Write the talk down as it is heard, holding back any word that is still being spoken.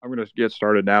I'm going to get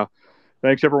started now.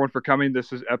 Thanks, everyone, for coming.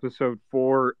 This is episode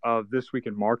 4 of This Week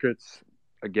in Markets,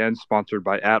 again, sponsored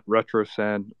by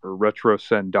 @RetroSend or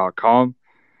retrosend.com,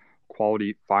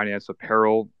 quality finance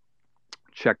apparel.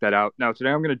 Check that out. Now, today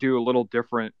I'm going to do a little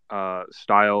different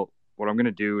style. What I'm going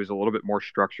to do is a little bit more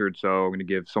structured. So I'm going to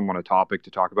give someone a topic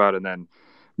to talk about and then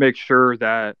make sure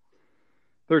that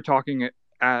they're talking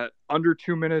at under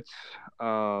 2 minutes,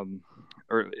 or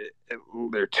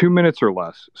they're 2 minutes or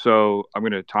less. So I'm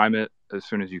going to time it as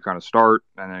soon as you kind of start,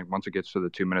 and then once it gets to the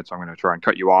 2 minutes, I'm going to try and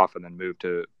cut you off and then move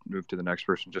to the next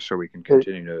person, just so we can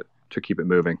continue to keep it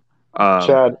moving.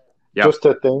 Chad, Yeah, just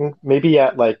a thing. Maybe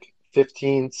at like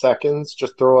 15 seconds,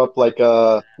 just throw up like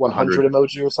a 100. 100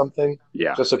 emoji or something,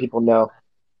 Yeah, just so people know.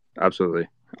 absolutely.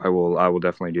 I will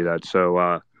definitely do that. So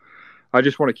I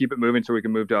just want to keep it moving so we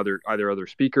can move to either other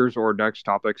speakers or next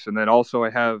topics. And then also I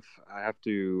have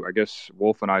to, I guess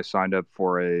Wolf and I signed up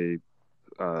for a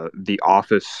The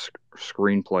Office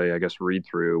screenplay, I guess, read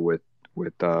through with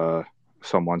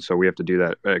someone. So we have to do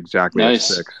that exactly at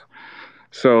Nice. 6.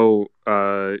 So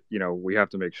we have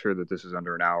to make sure that this is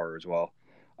under an hour as well.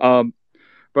 But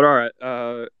all right,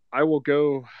 I will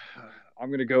go. I'm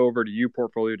going to go over to you,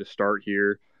 Portfolio, to start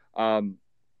here.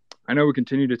 I know we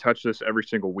continue to touch this every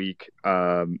single week,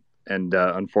 and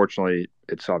unfortunately,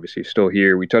 it's obviously still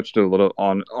here. We touched a little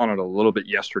on it a little bit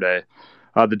yesterday.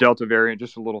 The Delta variant,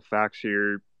 just a little facts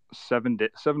here. 7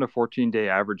 to 14 day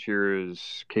average here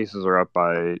is cases are up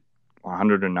by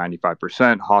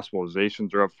 195%.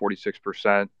 Hospitalizations are up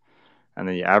 46%, and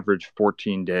the average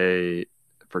 14-day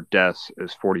for deaths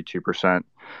is 42%.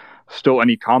 Still,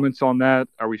 any comments on that?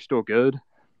 Are we still good?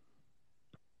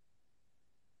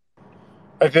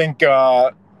 I think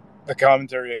the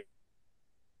commentary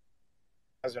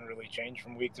hasn't really changed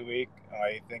from week to week.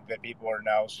 I think that people are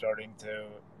now starting to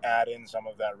add in some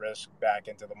of that risk back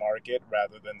into the market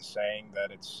rather than saying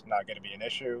that it's not going to be an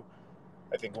issue.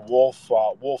 I think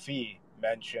Wolfie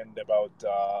mentioned about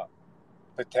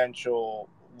potential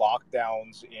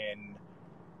lockdowns in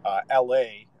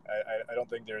LA. I don't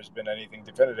think there's been anything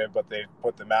definitive, but they've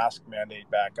put the mask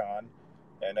mandate back on.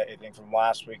 And I think from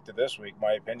last week to this week,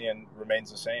 my opinion remains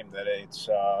the same, that it's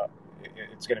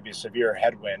going to be a severe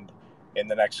headwind in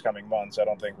the next coming months. I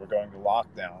don't think we're going to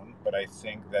lockdown, but I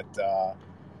think that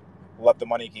let the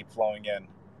money keep flowing in.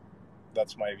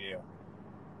 That's my view.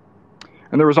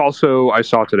 And there was also, I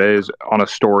saw today, is on a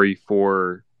story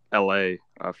for LA,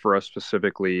 for us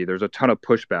specifically, there's a ton of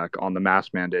pushback on the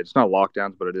mask mandate. It's not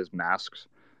lockdowns, but it is masks.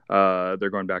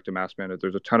 They're going back to mask mandate.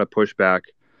 There's a ton of pushback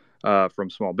from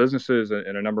small businesses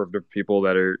and a number of different people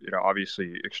that are,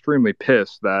 obviously extremely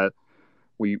pissed that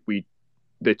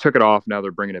they took it off. Now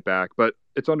they're bringing it back, but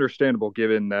it's understandable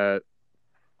given that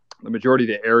the majority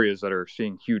of the areas that are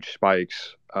seeing huge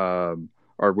spikes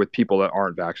are with people that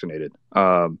aren't vaccinated,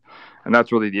 and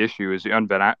that's really the issue. Is the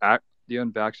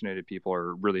unvaccinated people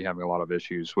are really having a lot of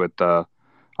issues with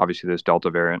obviously this Delta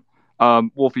variant.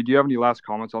 Wolfie, do you have any last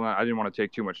comments on that? I didn't want to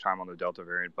take too much time on the Delta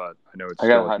variant, but I know it's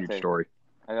still a huge story.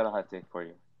 I got a hot take for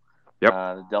you. Yep.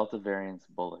 The Delta variant's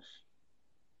bullish.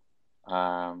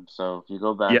 So if you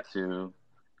go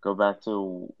back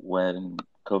to when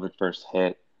COVID first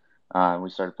hit, we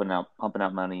started pumping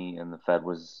out money, and the Fed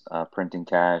was printing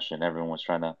cash, and everyone was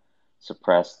trying to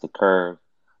suppress the curve.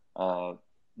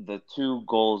 The two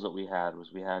goals that we had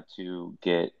was we had to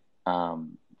get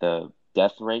the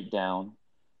death rate down,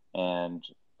 and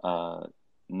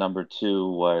number 2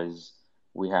 was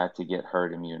we had to get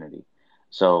herd immunity.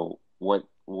 So what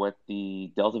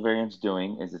the Delta variant's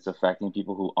doing is it's affecting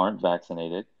people who aren't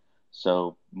vaccinated.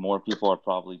 So more people are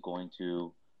probably going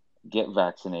to get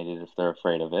vaccinated if they're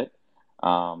afraid of it.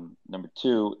 Number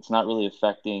 2, it's not really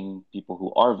affecting people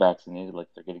who are vaccinated, like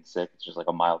they're getting sick. It's just like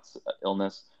a mild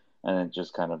illness, and it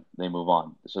just kind of, they move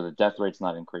on. So the death rate's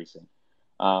not increasing.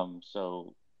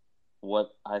 So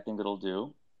what I think it'll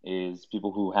do is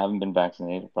people who haven't been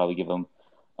vaccinated will probably give them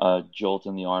a jolt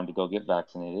in the arm to go get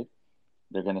vaccinated.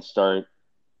 They're going to start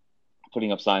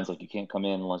putting up signs like you can't come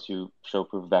in unless you show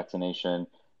proof of vaccination.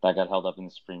 That got held up in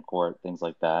the Supreme Court, things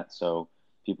like that. So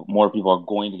more people are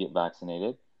going to get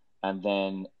vaccinated. And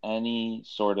then any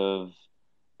sort of,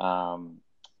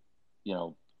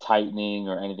 tightening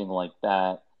or anything like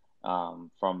that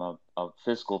from a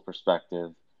fiscal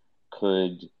perspective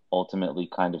could ultimately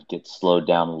kind of get slowed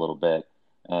down a little bit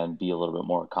and be a little bit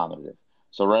more accommodative.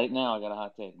 So right now I got a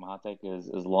hot take. My hot take is,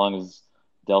 as long as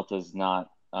Delta's not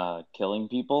killing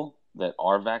people that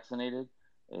are vaccinated,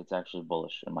 it's actually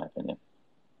bullish in my opinion.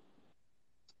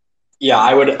 Yeah,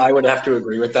 I would have to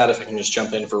agree with that if I can just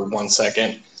jump in for 1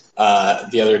 second.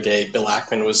 The other day, Bill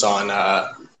Ackman was on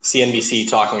CNBC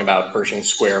talking about Pershing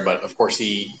Square, but of course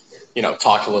he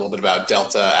talked a little bit about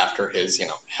Delta after his,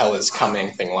 hell is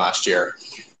coming thing last year.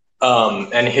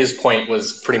 And his point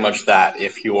was pretty much that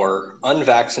if you're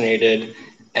unvaccinated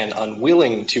and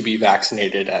unwilling to be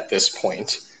vaccinated at this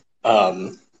point,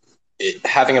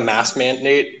 having a mask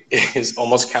mandate is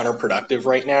almost counterproductive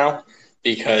right now,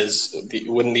 because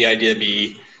wouldn't the idea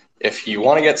be, if you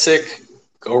want to get sick,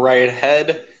 go right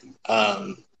ahead,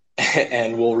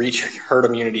 and we'll reach herd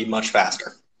immunity much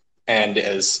faster. And how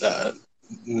do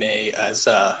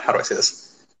I say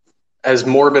this? As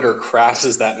morbid or crass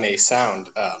as that may sound,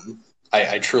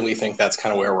 I truly think that's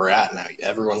kind of where we're at now.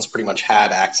 Everyone's pretty much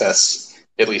had access,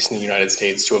 at least in the United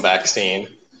States, to a vaccine.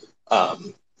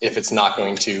 If it's not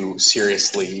going to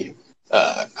seriously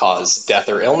cause death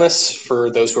or illness for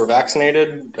those who are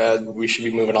vaccinated, we should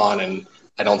be moving on. And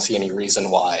I don't see any reason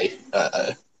why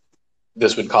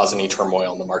this would cause any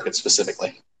turmoil in the market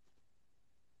specifically.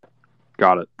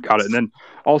 Got it. And then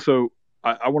also,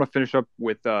 I want to finish up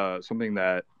with something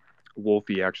that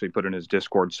Wolfie actually put in his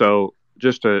Discord. So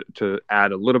just to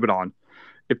add a little bit on,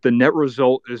 if the net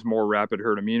result is more rapid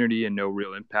herd immunity and no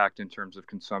real impact in terms of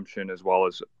consumption, as well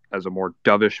as a more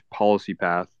dovish policy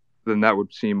path, then that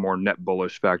would seem more net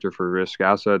bullish factor for risk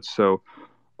assets. So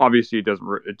obviously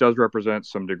it does represent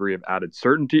some degree of added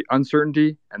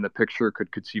uncertainty, and the picture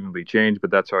could conceivably change,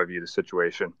 but that's how I view the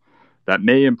situation. That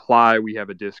may imply we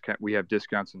have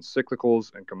discounts in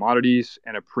cyclicals and commodities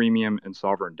and a premium in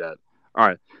sovereign debt. All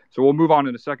right, so we'll move on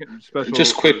in a second.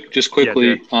 Just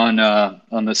quickly on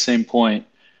the same point.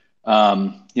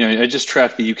 I just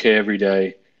track the UK every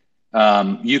day.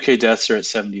 UK deaths are at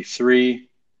 73.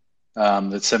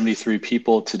 That's 73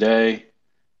 people today.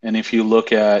 And if you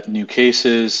look at new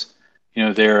cases,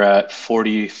 they're at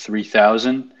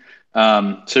 43,000. So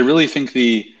I really think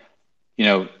the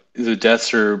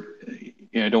deaths are,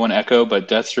 I don't want to echo, but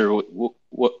deaths are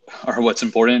what's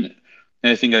important.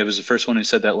 And I think I was the first one who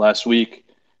said that last week,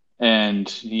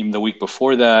 and even the week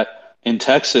before that. In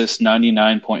Texas,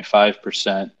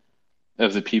 99.5%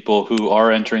 of the people who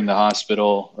are entering the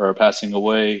hospital or are passing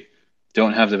away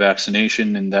don't have the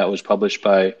vaccination, and that was published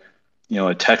by,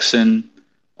 a Texan,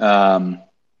 the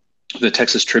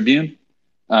Texas Tribune,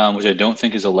 which I don't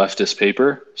think is a leftist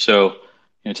paper. So,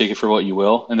 take it for what you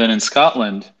will. And then in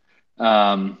Scotland,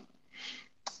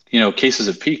 cases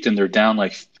have peaked and they're down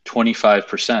like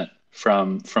 25%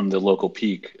 from the local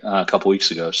peak a couple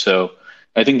weeks ago. So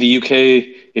I think the UK,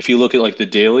 if you look at like the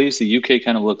dailies, the UK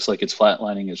kind of looks like it's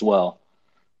flatlining as well.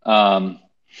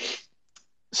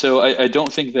 So I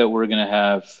don't think that we're going to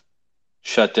have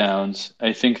shutdowns.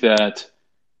 I think that,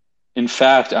 in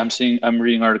fact, I'm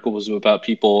reading articles about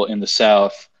people in the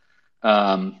South,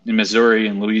 in Missouri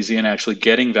and Louisiana, actually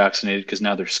getting vaccinated because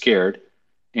now they're scared.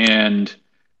 And,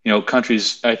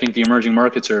 countries, I think the emerging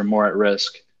markets are more at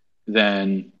risk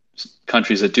than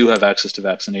countries that do have access to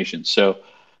vaccinations. So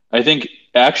I think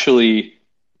actually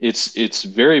it's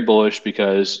very bullish,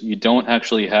 because you don't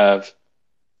actually have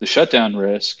the shutdown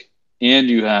risk, and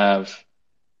you have,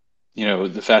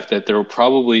 the fact that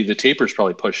the taper's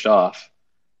probably pushed off.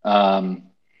 And,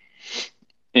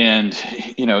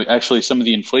 actually some of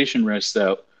the inflation risks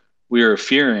that we are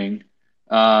fearing,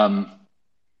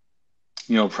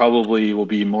 probably will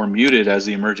be more muted as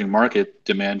the emerging market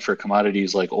demand for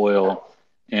commodities like oil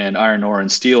and iron ore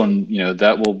and steel, and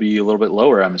that will be a little bit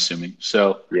lower, I'm assuming.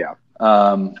 So yeah,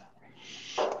 I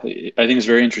think it's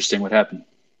very interesting what happened.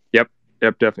 Yep,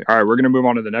 definitely. All right, we're going to move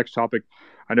on to the next topic.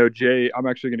 I know, Jay, I'm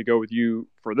actually going to go with you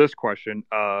for this question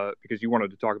because you wanted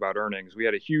to talk about earnings. We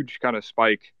had a huge kind of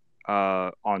spike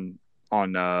on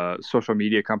social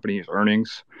media companies'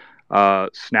 earnings.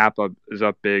 Snap is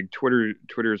up big.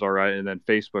 Twitter's all right, and then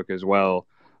Facebook as well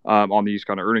on these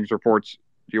kind of earnings reports.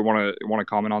 Do you want to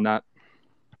comment on that?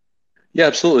 Yeah,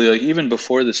 absolutely. Like even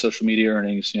before the social media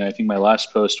earnings, I think my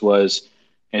last post was,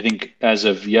 I think as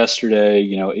of yesterday,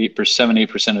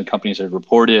 8% of the companies had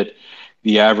reported.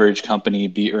 The average company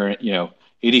beat,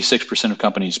 86% of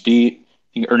companies beat.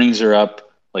 I think earnings are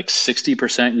up like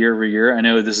 60% year over year. I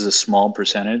know this is a small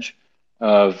percentage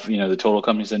of, the total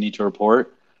companies that need to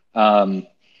report. But,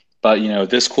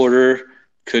 this quarter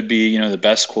could be, the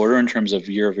best quarter in terms of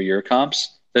year over year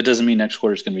comps. That doesn't mean next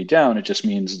quarter is going to be down. It just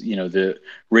means, the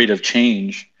rate of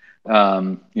change,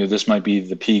 this might be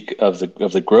the peak of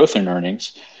the growth in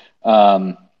earnings,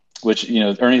 which,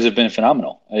 earnings have been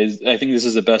phenomenal. I think this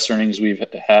is the best earnings we've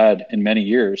had in many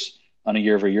years on a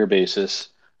year over year basis.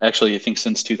 Actually, I think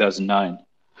since 2009.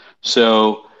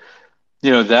 So,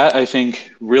 that I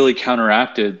think really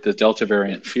counteracted the Delta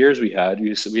variant fears we had.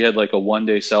 We had like a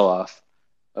 1-day sell-off.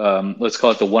 Let's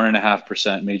call it the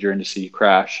 1.5% major indice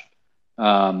crash.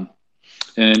 And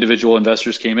individual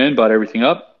investors came in, bought everything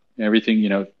up, and everything,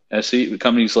 SE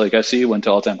companies like SE went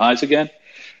to all-time highs again.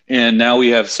 And now we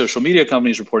have social media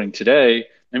companies reporting today.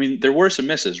 I mean, there were some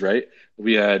misses, right?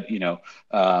 We had,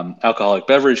 alcoholic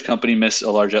beverage company miss,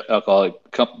 a large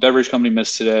beverage company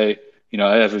miss today.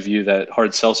 I have a view that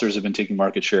hard seltzers have been taking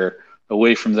market share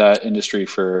away from that industry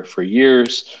for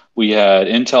years. We had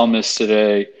Intel miss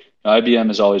today. IBM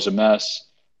is always a mess.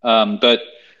 But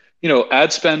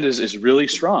ad spend is really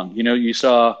strong. You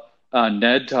saw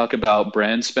Ned talk about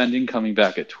brand spending coming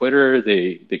back at Twitter.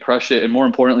 They crushed it. And more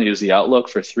importantly, is the outlook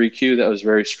for 3Q that was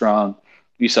very strong.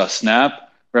 You saw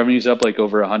Snap revenues up like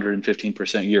over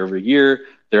 115% year over year.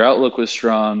 Their outlook was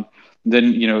strong.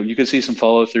 Then, you could see some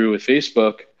follow through with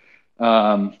Facebook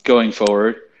going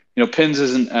forward. Pins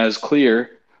isn't as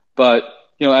clear, but,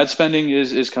 ad spending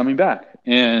is coming back.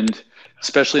 And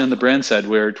especially on the brand side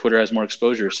where Twitter has more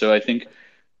exposure. So I think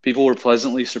people were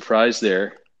pleasantly surprised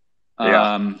there.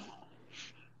 Yeah.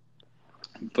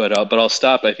 But I'll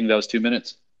stop. I think that was 2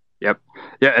 minutes. Yep.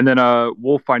 Yeah. And then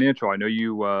Wolf Financial, I know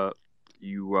you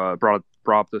brought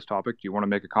up this topic. Do you want to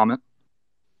make a comment?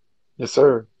 Yes,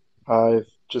 sir. I've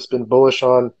just been bullish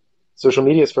on social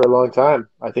medias for a long time.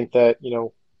 I think that,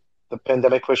 the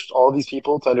pandemic pushed all these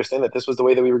people to understand that this was the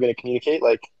way that we were going to communicate.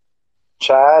 Like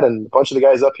Chad and a bunch of the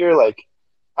guys up here, like,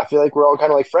 I feel like we're all kind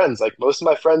of like friends. Like most of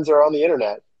my friends are on the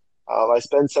internet. I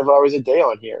spend several hours a day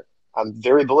on here. I'm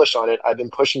very bullish on it. I've been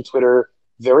pushing Twitter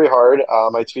very hard.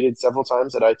 I tweeted several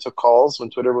times that I took calls when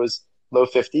Twitter was low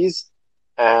 50s,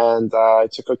 and I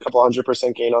took a couple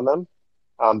 100% gain on them.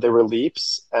 They were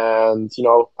leaps, and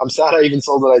I'm sad I even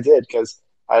sold what I did because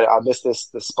I missed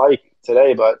the spike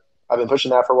today. But I've been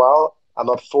pushing that for a while. I'm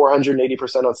up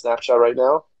 480% on Snapchat right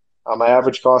now. My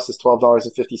average cost is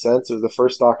 $12.50. It was the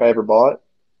first stock I ever bought.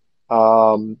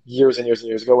 Years and years and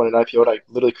years ago when it IPO'd, I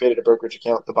literally created a brokerage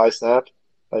account to buy Snap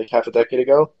like half a decade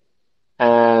ago.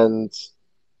 And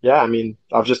yeah, I mean,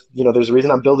 I've just, there's a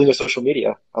reason I'm building a social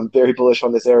media. I'm very bullish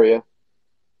on this area.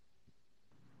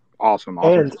 Awesome.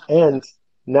 And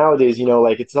nowadays,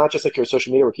 like it's not just like your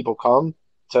social media where people come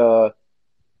to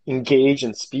engage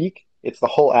and speak. It's the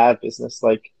whole ad business.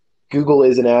 Like Google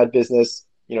is an ad business.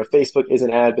 Facebook is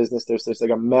an ad business. There's like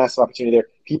a massive opportunity there.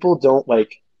 People don't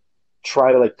like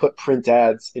try to like put print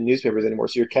ads in newspapers anymore.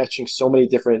 So you're catching so many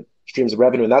different streams of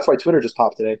revenue. And that's why Twitter just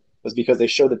popped today, was because they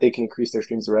showed that they can increase their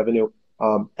streams of revenue,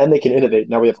 and they can innovate.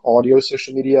 Now we have audio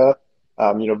social media,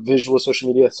 visual social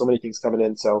media, so many things coming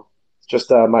in. So it's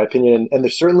just my opinion. And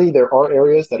there are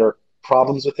areas that are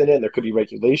problems within it, and there could be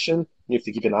regulation. You have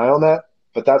to keep an eye on that.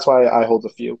 But that's why I hold a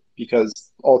few,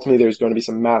 because ultimately there's going to be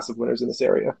some massive winners in this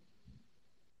area.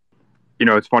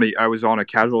 It's funny. I was on a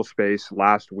casual space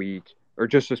last week, or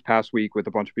just this past week, with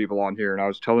a bunch of people on here, and I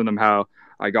was telling them how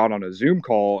I got on a Zoom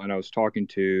call and I was talking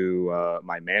to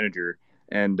my manager,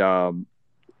 and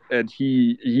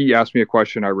he asked me a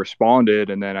question. I responded,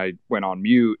 and then I went on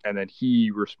mute, and then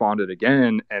he responded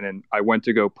again, and then I went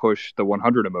to go push the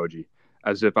 100 emoji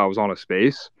as if I was on a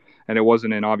space, and it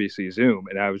wasn't in obviously Zoom,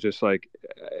 and I was just like,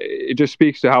 it just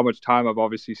speaks to how much time I've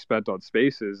obviously spent on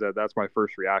spaces. That's my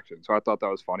first reaction. So I thought that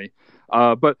was funny.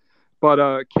 But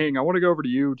King, I want to go over to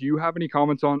you. Do you have any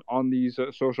comments on these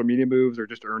social media moves or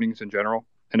just earnings in general?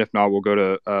 And if not, we'll go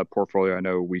to portfolio. I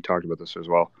know we talked about this as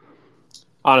well.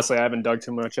 Honestly, I haven't dug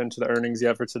too much into the earnings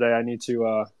yet for today. I need to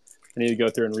go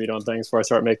through and read on things before I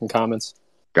start making comments.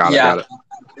 Got it.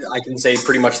 I can say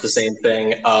pretty much the same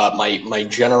thing. My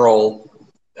general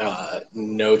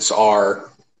notes are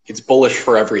it's bullish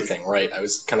for everything, right? I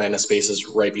was kind of in a spaces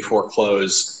right before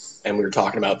close, and we were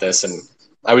talking about this, and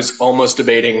I was almost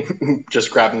debating just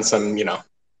grabbing some,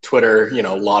 Twitter,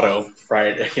 lotto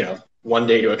Friday, one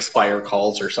day to expire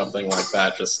calls or something like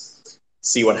that, just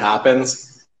see what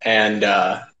happens. And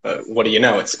what do you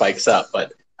know? It spikes up.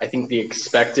 But I think the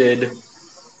expected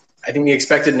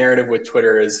narrative with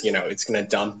Twitter is, it's going to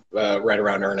dump right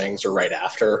around earnings or right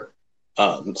after.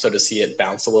 So to see it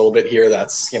bounce a little bit here,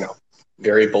 that's,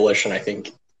 very bullish. And I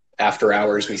think after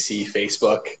hours, we see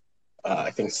Facebook. I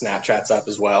think Snapchat's up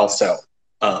as well. So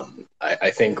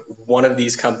I think one of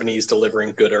these companies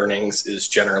delivering good earnings is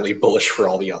generally bullish for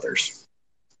all the others.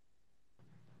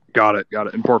 Got it.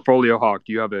 And Portfolio Hawk,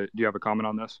 do you have a comment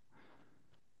on this?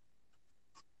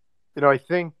 I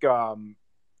think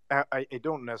I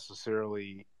don't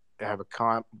necessarily have a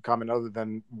comment other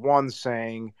than one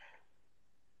saying,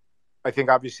 I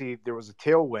think obviously there was a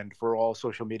tailwind for all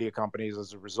social media companies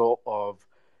as a result of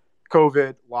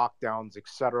COVID, lockdowns,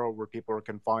 etc., where people are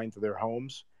confined to their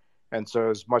homes. And so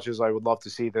as much as I would love to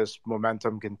see this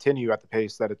momentum continue at the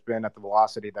pace that it's been, at the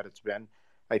velocity that it's been,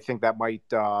 I think that might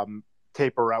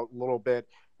taper out a little bit.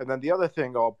 And then the other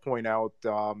thing I'll point out,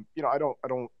 I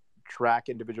don't track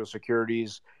individual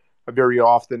securities very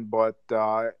often, but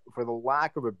for the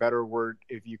lack of a better word,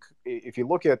 if you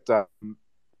look at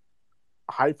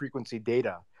high frequency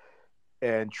data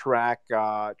and track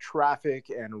traffic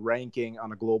and ranking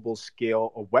on a global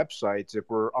scale of websites, if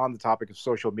we're on the topic of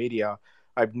social media,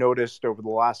 I've noticed over the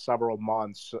last several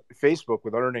months, Facebook,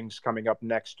 with earnings coming up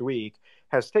next week,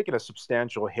 has taken a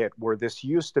substantial hit, where this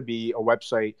used to be a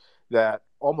website that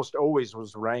almost always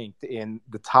was ranked in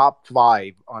the top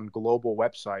 5 on global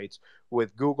websites,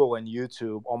 with Google and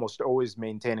YouTube almost always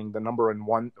maintaining the number in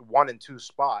one and two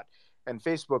spot. And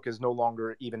Facebook is no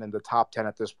longer even in the top 10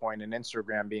 at this point, and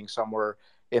Instagram being somewhere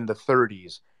in the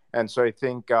 30s. And so I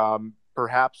think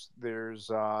perhaps there's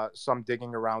some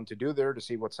digging around to do there to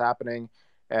see what's happening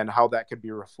and how that could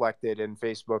be reflected in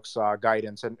Facebook's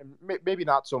guidance, and maybe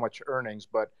not so much earnings,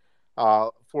 but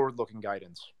forward-looking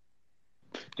guidance.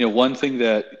 One thing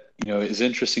that is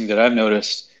interesting that I've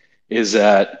noticed is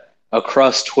that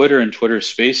across Twitter and Twitter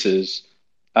Spaces,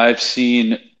 I've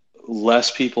seen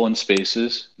less people in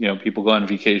Spaces. People go on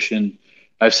vacation.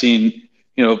 I've seen,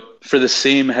 for the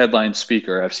same headline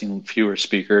speaker, I've seen fewer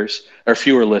speakers or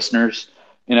fewer listeners,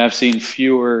 and I've seen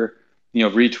fewer,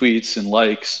 retweets and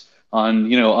likes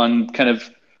on kind of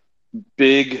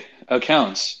big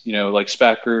accounts, like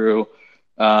SPAC Guru.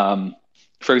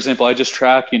 For example, I just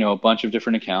track, a bunch of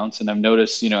different accounts, and I've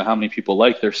noticed, how many people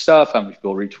like their stuff, how many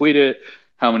people retweet it,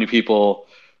 how many people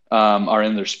are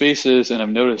in their spaces, and I've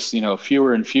noticed,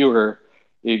 fewer and fewer.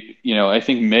 I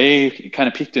think May, it kind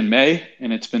of peaked in May,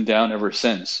 and it's been down ever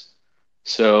since.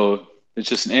 So it's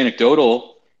just an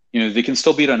anecdotal. They can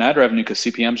still beat on ad revenue because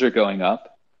CPMs are going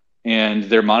up, and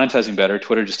they're monetizing better.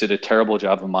 Twitter just did a terrible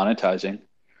job of monetizing.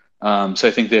 So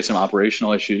I think they had some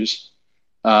operational issues.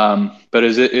 But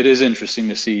it is interesting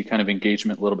to see kind of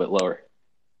engagement a little bit lower.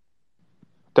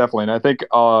 Definitely. And I think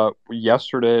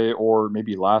yesterday or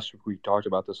maybe last week, we talked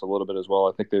about this a little bit as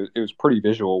well. I think that it was pretty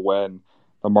visual when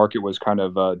the market was kind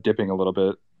of dipping a little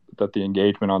bit, that the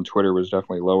engagement on Twitter was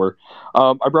definitely lower.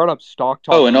 I brought up Stock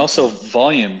Talk. Oh, and also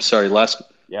volume. Sorry, last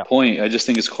point. I just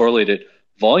think it's correlated.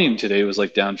 Volume today was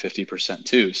like down 50%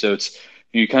 too. So it's,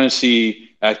 you kind of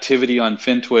see activity on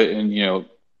FinTwit, and,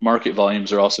 market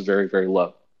volumes are also very, very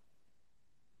low.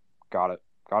 Got it.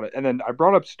 And then I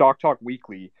brought up Stock Talk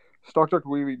Weekly. Stock Talk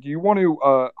Weekly, do you want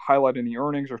to highlight any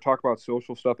earnings or talk about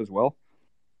social stuff as well?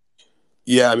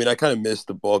 Yeah, I mean, I kind of missed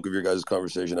the bulk of your guys'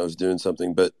 conversation. I was doing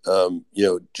something, but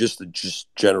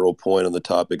just general point on the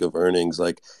topic of earnings.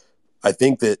 Like, I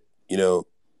think that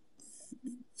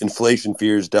inflation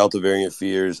fears, Delta variant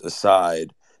fears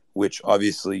aside, which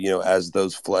obviously as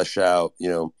those flesh out,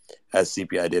 as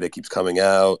CPI data keeps coming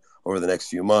out over the next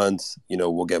few months,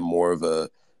 we'll get more of a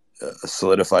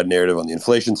solidified narrative on the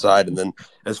inflation side. And then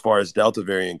as far as Delta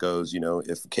variant goes,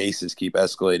 if cases keep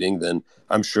escalating, then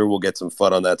I'm sure we'll get some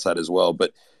fun on that side as well.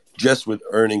 But just with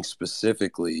earnings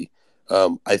specifically,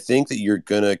 I think that you're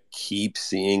going to keep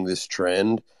seeing this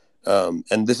trend.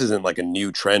 And this isn't like a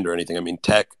new trend or anything. I mean,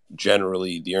 tech,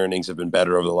 generally, the earnings have been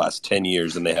better over the last 10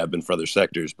 years than they have been for other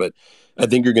sectors. But I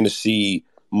think you're going to see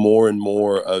more and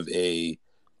more of a,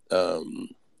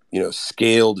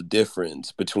 scaled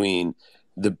difference between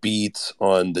the beats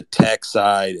on the tech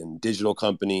side and digital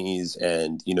companies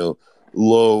and,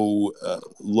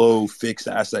 low fixed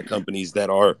asset companies that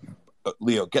are,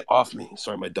 Leo, get off me.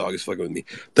 Sorry, my dog is fucking with me.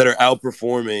 That are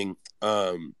outperforming,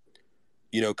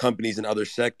 companies in other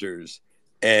sectors.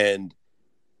 And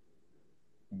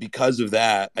because of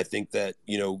that, I think that,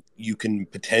 you can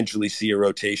potentially see a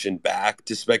rotation back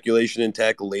to speculation in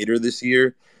tech later this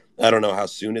year. I don't know how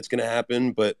soon it's going to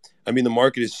happen, but I mean, the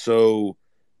market is so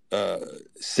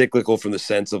cyclical from the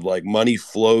sense of like money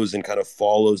flows and kind of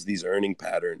follows these earning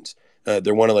patterns.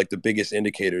 They're one of like the biggest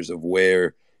indicators of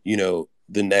where,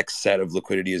 the next set of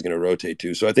liquidity is going to rotate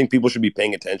to. So I think people should be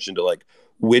paying attention to like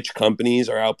which companies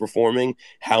are outperforming,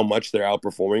 how much they're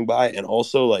outperforming by, and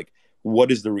also like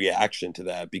what is the reaction to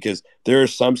that? Because there are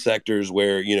some sectors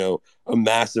where, a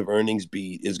massive earnings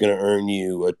beat is going to earn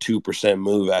you a 2%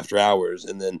 move after hours.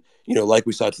 And then, like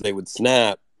we saw today with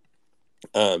Snap,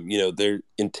 they're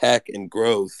in tech and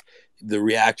growth, the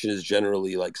reaction is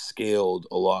generally like scaled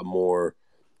a lot more,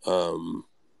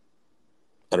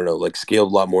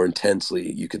 scaled a lot more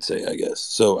intensely, you could say, I guess.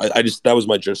 So I just, that was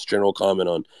my just general comment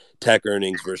on tech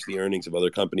earnings versus the earnings of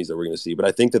other companies that we're going to see. But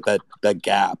I think that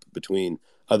gap between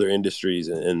other industries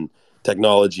and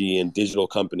technology and digital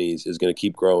companies is going to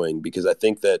keep growing, because I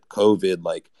think that COVID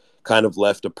kind of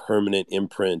left a permanent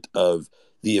imprint of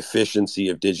the efficiency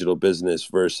of digital business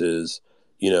versus,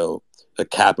 a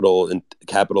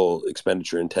capital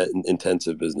expenditure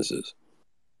intensive businesses.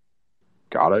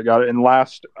 Got it. And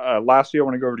lastly, I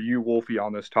want to go over to you, Wolfie,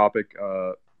 on this topic.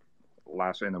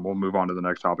 last, and then we'll move on to the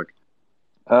next topic.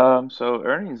 So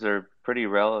earnings are pretty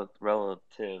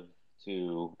relative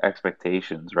to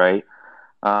expectations, right?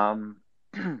 Um,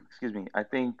 excuse me. I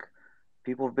think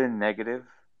people have been negative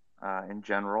in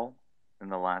general in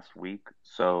the last week,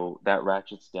 so that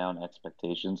ratchets down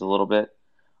expectations a little bit.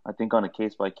 I think on a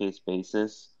case by case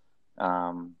basis,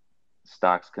 um,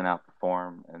 stocks can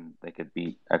outperform and they could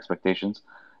beat expectations.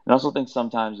 And I also think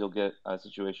sometimes you'll get a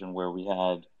situation where we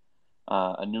had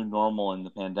a new normal in the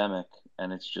pandemic,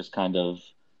 and it's just kind of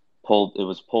it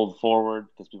was pulled forward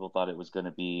because people thought it was going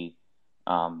to be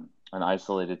an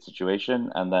isolated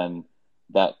situation, and then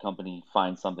that company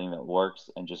finds something that works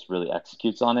and just really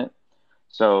executes on it.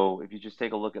 So if you just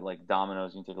take a look at like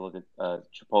Domino's, you take a look at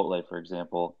Chipotle, for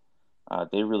example,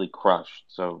 they really crushed.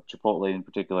 So Chipotle in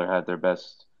particular had their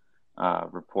best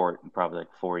report in probably like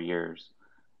 4 years,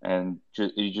 and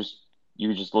you just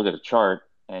look at a chart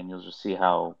and you'll just see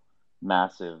how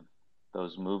massive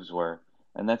those moves were.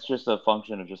 And that's just a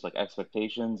function of just like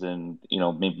expectations, and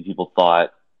maybe people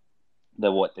thought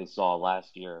that what they saw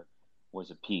last year was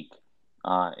a peak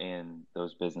in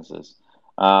those businesses.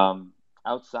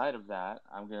 Outside of that,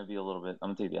 I'm going to be I'm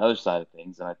going to take the other side of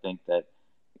things, and I think that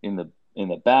in the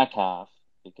back half,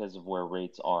 because of where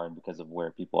rates are and because of where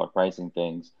people are pricing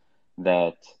things,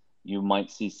 that you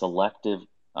might see selective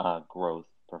growth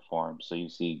perform. So you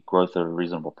see growth at a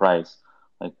reasonable price,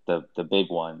 like the big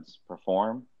ones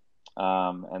perform,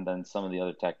 and then some of the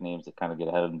other tech names that kind of get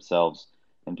ahead of themselves,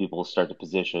 and people will start to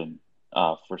position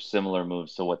for similar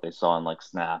moves to what they saw in like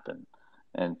Snap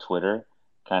and Twitter,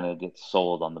 kind of get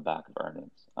sold on the back of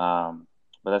earnings.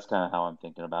 But that's kind of how I'm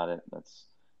thinking about it.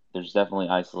 There's definitely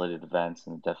isolated events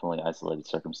and definitely isolated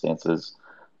circumstances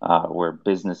where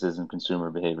businesses and consumer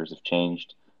behaviors have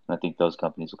changed, and I think those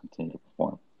companies will continue to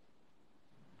perform.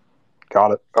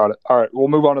 Got it. All right, we'll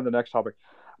move on to the next topic.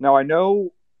 Now, I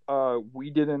know we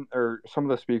didn't, or some of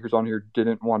the speakers on here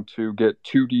didn't want to get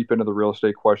too deep into the real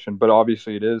estate question, but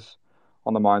obviously it is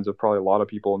on the minds of probably a lot of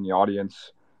people in the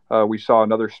audience. We saw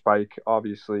another spike,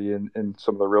 obviously, in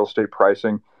some of the real estate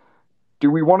pricing. Do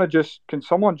we want to can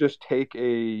someone just take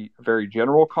a very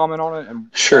general comment on it? And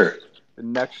sure.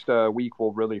 Next week,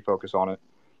 we'll really focus on it.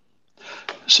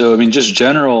 So, I mean, just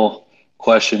general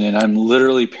question, and I'm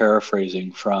literally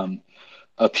paraphrasing from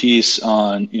a piece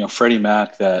on, Freddie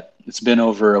Mac that it's been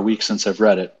over a week since I've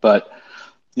read it. But,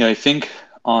 I think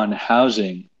on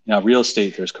housing, real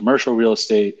estate, there's commercial real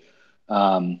estate,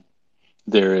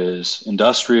 there is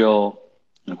industrial,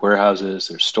 warehouses,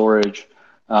 there's storage.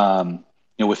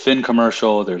 Within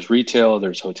commercial, there's retail,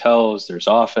 there's hotels, there's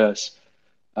office.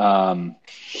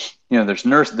 There's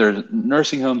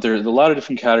nursing home. There's a lot of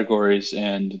different categories,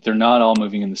 and they're not all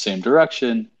moving in the same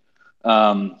direction.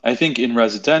 I think in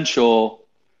residential,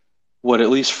 what at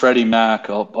least Freddie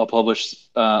Mac, I'll publish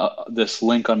this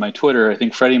link on my Twitter. I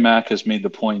think Freddie Mac has made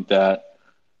the point that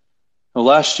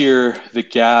last year the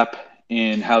gap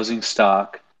in housing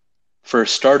stock for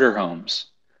starter homes,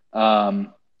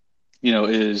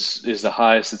 is the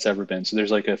highest it's ever been. So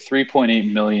there's like a 3.8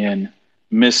 million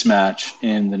mismatch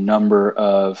in the number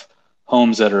of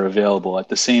homes that are available. At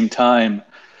the same time,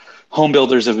 home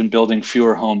builders have been building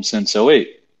fewer homes since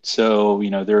 '08. So,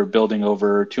 they're building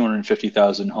over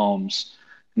 250,000 homes.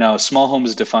 Now, a small home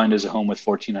is defined as a home with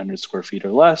 1,400 square feet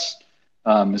or less.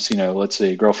 It's, let's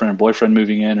say a girlfriend and boyfriend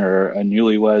moving in, or a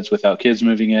newlyweds without kids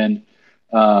moving in.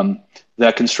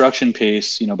 That construction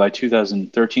pace, by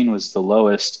 2013 was the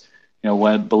lowest,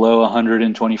 went below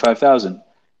 125,000,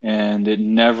 and it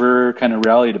never kind of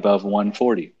rallied above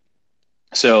 140.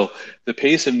 So the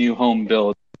pace of new home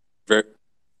build, I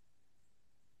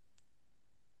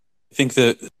think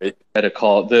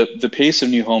the pace of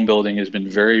new home building has been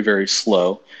very, very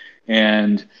slow,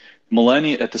 and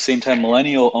at the same time,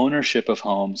 millennial ownership of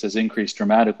homes has increased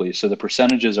dramatically. So the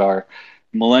percentages are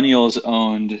millennials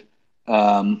owned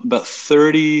about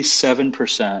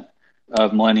 37%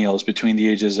 of millennials between the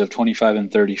ages of 25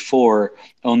 and 34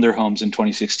 owned their homes in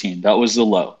 2016. That was the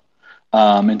low.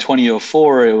 In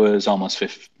 2004, it was almost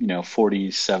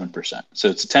 47%. So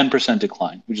it's a 10%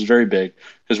 decline, which is very big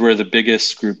because we're the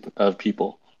biggest group of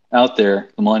people out there,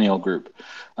 the millennial group.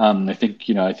 I think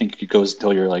it goes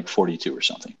until you're like 42 or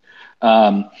something.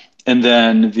 And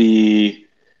then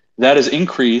that has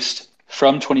increased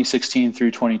from 2016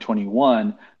 through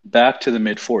 2021 back to the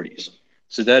mid 40s.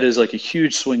 So that is like a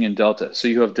huge swing in delta. So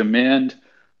you have demand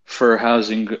for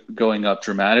housing going up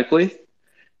dramatically,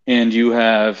 and you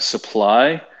have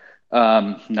supply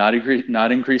not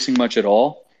increasing much at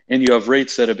all, and you have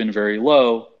rates that have been very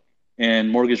low, and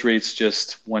mortgage rates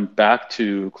just went back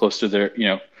to close to their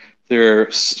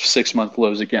 6-month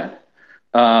lows again.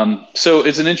 So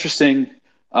it's an interesting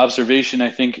observation,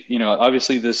 I think,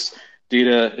 obviously this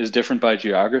data is different by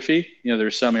geography.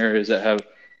 There's some areas that have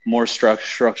more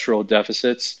structural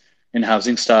deficits in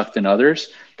housing stock than others,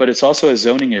 but it's also a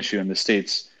zoning issue in the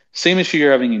States. Same issue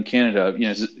you're having in Canada,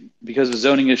 because of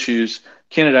zoning issues.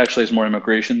 Canada actually has more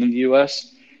immigration than the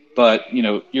US, but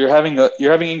you're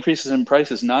having increases in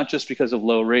prices, not just because of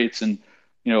low rates and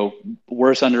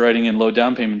worse underwriting and low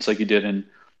down payments like you did in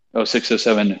 06,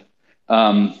 07.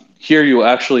 Here you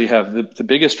actually have the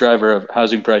biggest driver of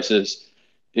housing prices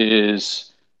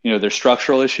is, there's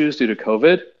structural issues due to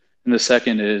COVID. And the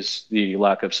second is the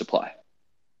lack of supply.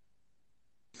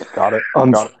 Got it.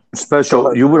 Special.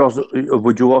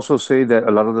 Would you also say that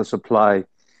a lot of the supply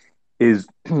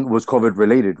was COVID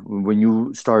related? When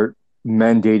you start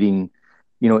mandating,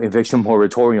 eviction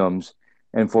moratoriums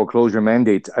and foreclosure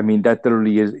mandates, I mean, that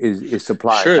literally is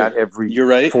supply. Sure. You're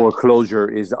right.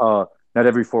 Not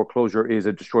every foreclosure is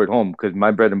a destroyed home, because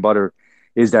my bread and butter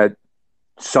is that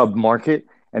sub market,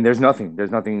 and there's nothing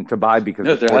to buy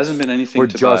because there hasn't been anything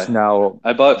to buy. Now,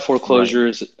 I bought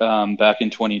foreclosures back in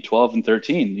 2012 and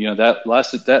 13.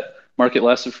 That market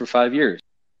lasted for 5 years.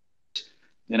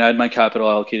 Then I had my capital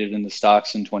allocated in the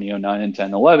stocks in 2009 and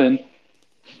 10, 11.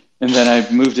 And then I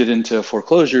moved it into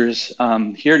foreclosures.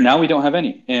 Here now we don't have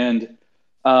any. And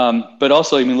but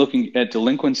also, looking at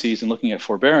delinquencies and looking at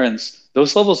forbearance,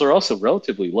 those levels are also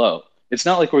relatively low. It's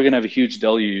not like we're going to have a huge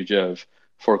deluge of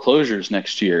foreclosures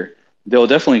next year. They'll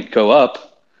definitely go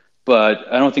up, but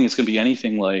I don't think it's going to be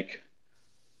anything like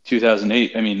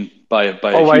 2008. By a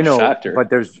huge factor. But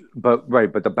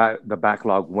the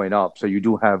backlog went up, so you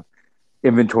do have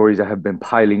inventories that have been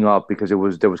piling up because there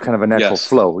was kind of a natural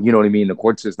flow. You know what I mean? The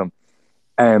court system,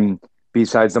 and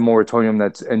besides the moratorium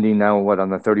that's ending now, on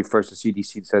the 31st, the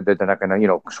CDC said that they're not going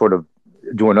to, sort of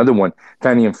do another one.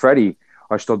 Fannie and Freddie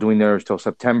are still doing theirs till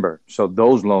September. So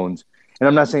those loans, and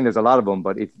I'm not saying there's a lot of them,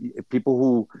 but if people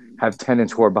who have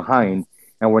tenants who are behind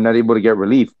and we're not able to get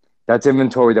relief, that's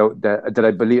inventory that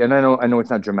I believe, and I know it's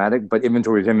not dramatic, but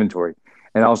inventory is inventory.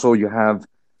 And also you have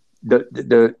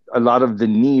a lot of the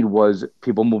need was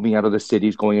people moving out of the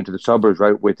cities, going into the suburbs,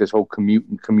 right? With this whole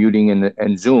commuting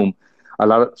and Zoom. A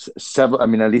lot of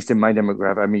at least in my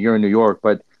demographic, you're in New York,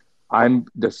 but I'm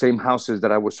the same houses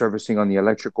that I was servicing on the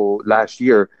electrical last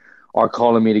year are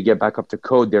calling me to get back up to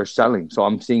code. They're selling. So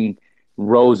I'm seeing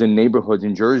rows in neighborhoods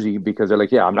in Jersey because they're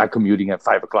like, yeah, I'm not commuting at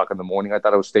 5 o'clock in the morning. I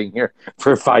thought I was staying here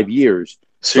for 5 years.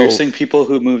 So you're saying people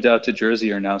who moved out to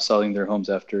Jersey are now selling their homes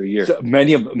after a year? So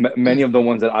many of the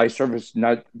ones that I service,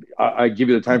 I give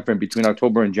you the time frame between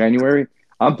October and January.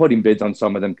 I'm putting bids on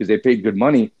some of them because they paid good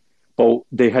money, but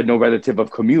they had no relative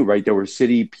of commute, right? There were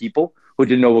city people who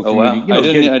didn't know what community. Wow.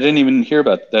 I didn't even hear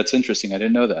about that. That's interesting. I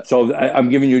didn't know that. So I'm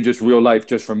giving you just real life,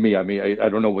 just from me. I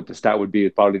don't know what the stat would be.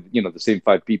 It's probably the same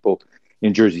 5 people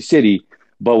in Jersey City.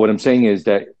 But what I'm saying is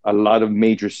that a lot of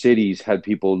major cities had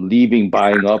people leaving,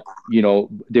 buying up. You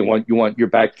want your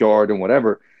backyard and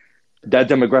whatever. That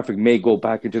demographic may go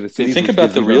back into the city. Think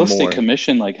about the real estate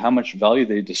commission, like how much value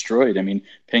they destroyed.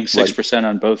 Paying 6%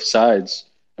 on both sides.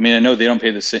 I know they don't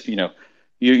pay the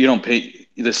you don't pay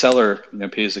the seller.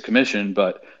 Pays the commission,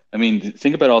 but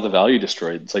think about all the value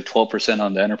destroyed. It's like 12%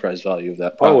 on the enterprise value of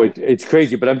that property. Oh, it's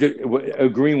crazy. But I'm just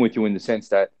agreeing with you in the sense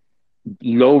that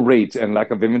low rates and lack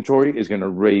of inventory is going to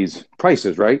raise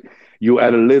prices, right? You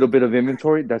add a little bit of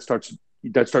inventory, that starts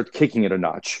kicking it a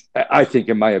notch. I think,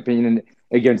 in my opinion.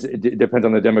 Again, it depends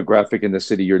on the demographic in the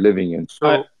city you're living in.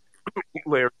 So,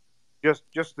 Larry,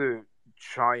 just to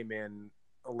chime in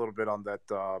a little bit on that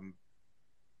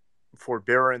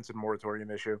forbearance and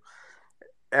moratorium issue.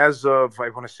 As of, I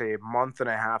want to say, a month and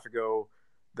a half ago,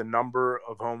 the number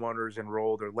of homeowners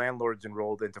enrolled or landlords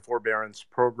enrolled into forbearance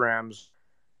programs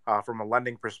from a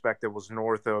lending perspective was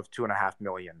north of 2.5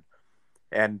 million.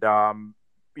 And,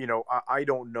 I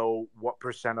don't know what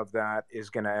percent of that is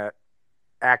going to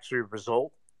actually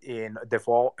result in a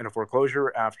default and a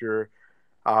foreclosure after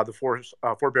the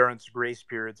forbearance grace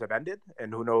periods have ended.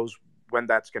 And who knows when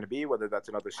that's going to be, whether that's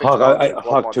another 6 months.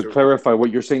 Huck, to clarify,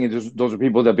 what you're saying is those are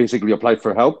people that basically applied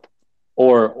for help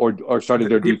or started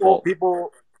their default?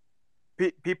 People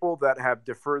that have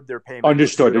deferred their payment.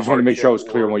 Understood. I just want to make sure I was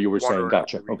clear on what you were saying.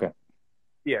 Gotcha. Okay.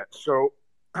 Yeah. So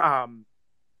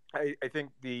I think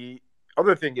the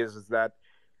other thing is that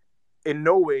in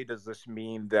no way does this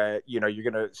mean that, you're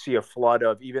going to see a flood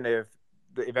of, even if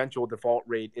the eventual default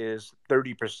rate is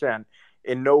 30%,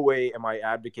 in no way am I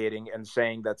advocating and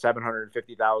saying that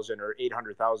 750,000 or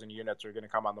 800,000 units are going to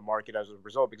come on the market as a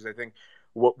result, because I think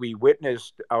what we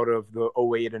witnessed out of the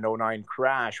 08 and 09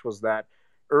 crash was that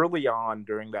early on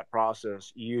during that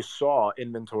process, you saw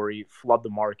inventory flood the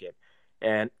market,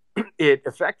 and it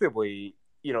effectively,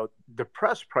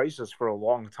 depressed prices for a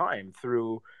long time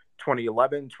through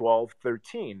 2011, 12,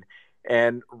 13.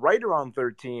 And right around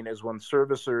 13 is when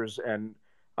servicers and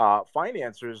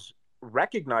financiers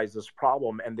recognized this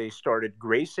problem, and they started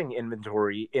gracing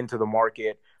inventory into the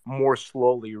market more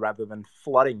slowly rather than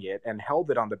flooding it, and held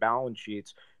it on the balance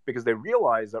sheets, because they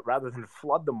realized that rather than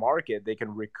flood the market, they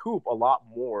can recoup a lot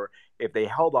more if they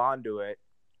held on to it,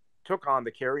 took on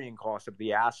the carrying cost of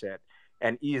the asset,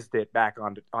 and eased it back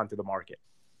onto the market.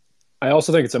 I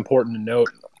also think it's important to note,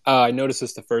 I noticed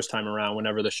this the first time around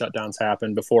whenever the shutdowns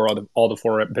happened, before all the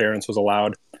forbearance was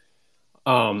allowed.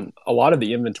 A lot of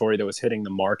the inventory that was hitting the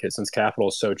market, since capital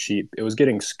is so cheap, it was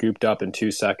getting scooped up in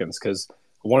 2 seconds, because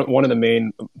one of the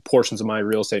main portions of my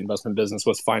real estate investment business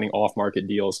was finding off-market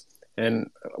deals.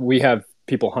 And we have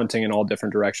people hunting in all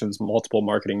different directions, multiple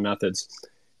marketing methods.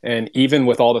 And even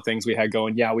with all the things we had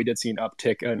going, yeah, we did see an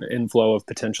uptick, an inflow of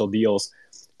potential deals,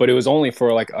 but it was only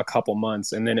for like a couple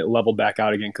months, and then it leveled back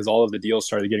out again because all of the deals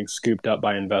started getting scooped up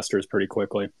by investors pretty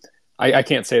quickly. I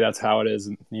can't say that's how it is,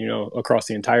 across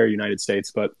the entire United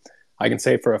States, but I can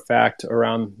say for a fact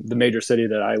around the major city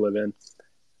that I live in,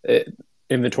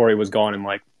 inventory was gone in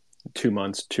like 2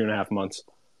 months, 2.5 months.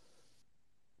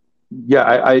 Yeah,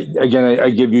 I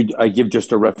give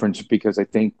just a reference because I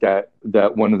think that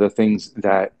one of the things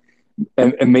that,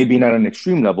 and maybe not an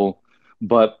extreme level,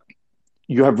 but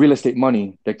you have real estate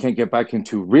money that can't get back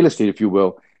into real estate, if you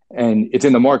will, and it's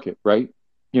in the market, right?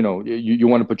 You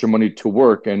want to put your money to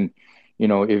work, and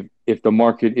if the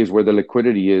market is where the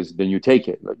liquidity is, then you take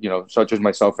it. Such as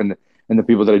myself and the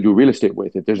people that I do real estate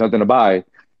with. If there's nothing to buy,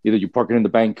 either you park it in the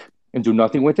bank and do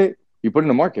nothing with it, you put it in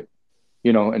the market,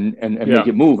 and make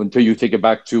it move until you take it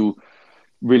back to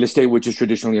real estate, which is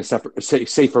traditionally a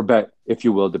safer bet, if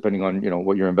you will, depending on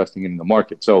what you're investing in the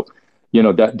market. So,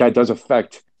 that does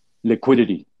affect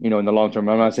liquidity, in the long term.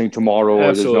 I'm not saying tomorrow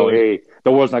or there's no, hey,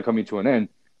 the world's not coming to an end,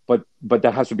 but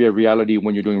that has to be a reality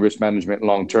when you're doing risk management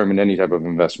long term in any type of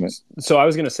investment. So I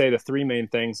was going to say the 3 main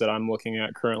things that I'm looking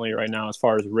at currently right now as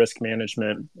far as risk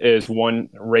management is, 1,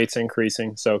 rates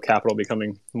increasing, so capital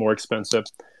becoming more expensive,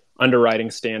 underwriting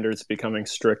standards becoming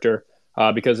stricter,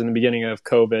 because in the beginning of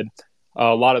COVID,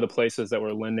 a lot of the places that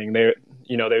were lending, they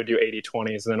would do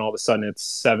 80-20s, and then all of a sudden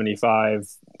it's 75-25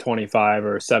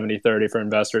 or 70-30 for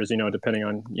investors, depending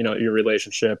on, your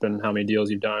relationship and how many deals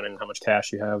you've done and how much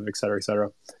cash you have, et cetera, et cetera.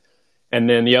 And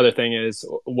then the other thing is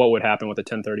what would happen with the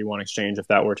 1031 exchange if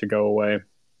that were to go away.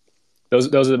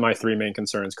 Those are my 3 main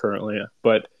concerns currently.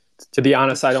 But to be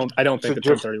honest, I don't think the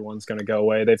 1031 is going to go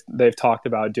away. They've talked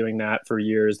about doing that for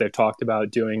years. They've talked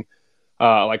about doing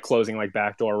like closing like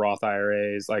backdoor Roth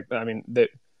IRAs.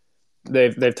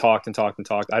 They've talked and talked and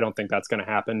talked. I don't think that's going to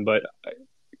happen. But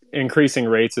increasing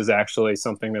rates is actually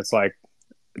something that's like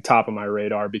top of my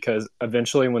radar, because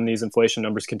eventually when these inflation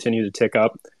numbers continue to tick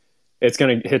up, it's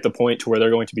going to hit the point to where they're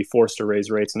going to be forced to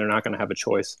raise rates, and they're not going to have a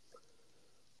choice.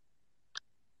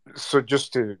 So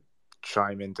just to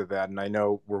chime into that, and I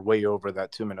know we're way over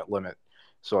that 2-minute limit,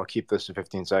 so I'll keep this to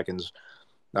 15 seconds.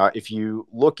 If you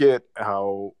look at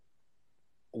how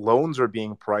loans are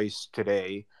being priced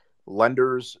today,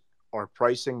 lenders are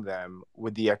pricing them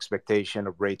with the expectation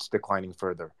of rates declining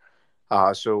further.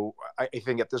 So I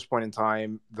think at this point in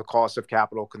time, the cost of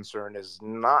capital concern is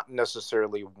not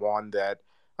necessarily one that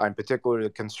I'm particularly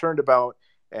concerned about.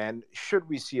 And should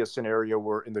we see a scenario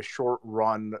where in the short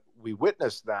run we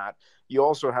witness that, you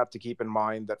also have to keep in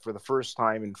mind that for the first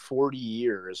time in 40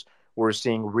 years, we're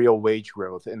seeing real wage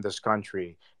growth in this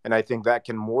country. And I think that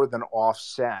can more than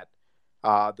offset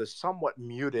the somewhat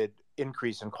muted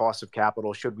increase in cost of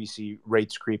capital should we see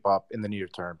rates creep up in the near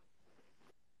term.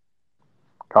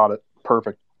 Got it.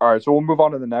 Perfect. All right, so we'll move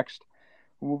on to the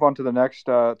next.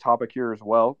 Topic here as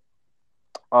well.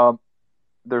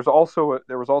 There was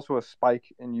also a spike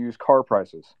in used car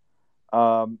prices.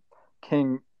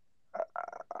 King,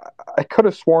 I could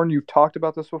have sworn you've talked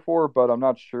about this before, but I'm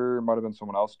not sure. It might have been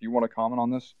someone else. Do you want to comment on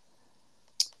this?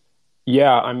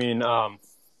 Yeah, I mean,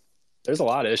 there's a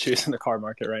lot of issues in the car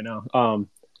market right now.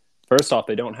 First off,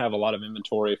 they don't have a lot of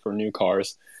inventory for new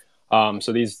cars.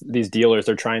 So these dealers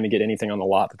are trying to get anything on the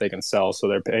lot that they can sell. So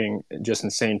they're paying just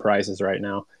insane prices right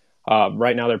now.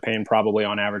 Right now they're paying probably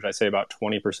on average, I'd say about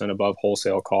 20% above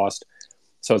wholesale cost.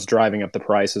 So it's driving up the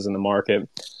prices in the market.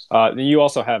 You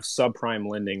also have subprime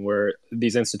lending, where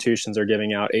these institutions are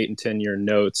giving out 8 and 10-year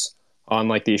notes on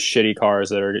like these shitty cars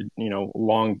that are,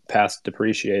 long past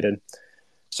depreciated.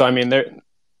 So, I mean,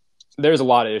 there's a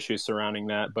lot of issues surrounding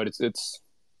that, but it's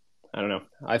I don't know.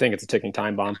 I think it's a ticking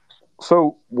time bomb.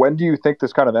 So when do you think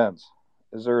this kind of ends?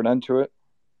 Is there an end to it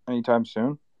anytime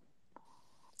soon?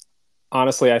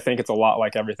 Honestly, I think it's a lot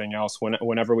like everything else.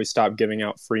 Whenever we stop giving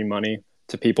out free money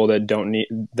to people that don't need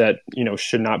that,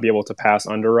 should not be able to pass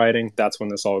underwriting, that's when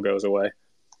this all goes away.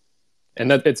 And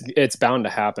that it's bound to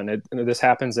happen. This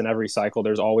happens in every cycle.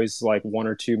 There's always like one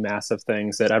or two massive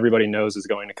things that everybody knows is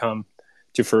going to come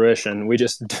to fruition. We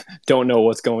just don't know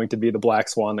what's going to be the black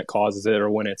swan that causes it or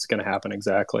when it's going to happen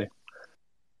exactly.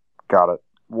 Got it.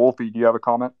 Wolfie, do you have a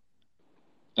comment?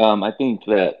 I think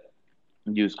that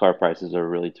used car prices are a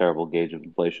really terrible gauge of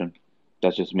inflation.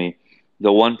 That's just me.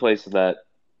 The one place that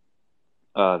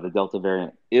the Delta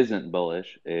variant isn't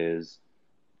bullish is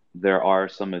there are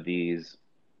some of these,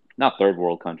 not third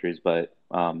world countries, but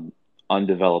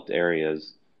undeveloped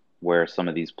areas where some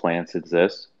of these plants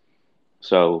exist.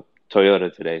 So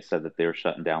Toyota today said that they were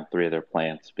shutting down 3 of their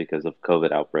plants because of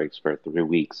COVID outbreaks for 3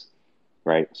 weeks,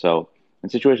 right? So in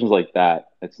situations like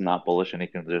that, it's not bullish, and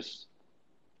it can just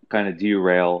kind of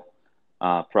derail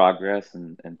progress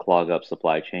and clog up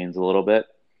supply chains a little bit.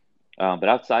 But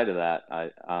outside of that,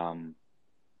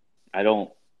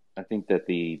 I think that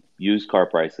the used car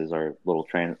prices are a little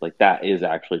like that is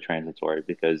actually transitory,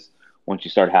 because once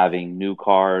you start having new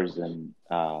cars and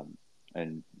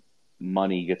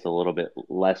money gets a little bit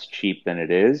less cheap than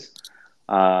it is,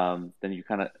 then you're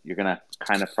gonna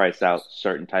kind of price out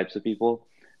certain types of people,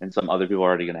 and some other people are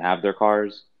already gonna have their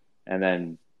cars. And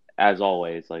then, as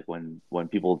always, like when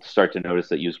people start to notice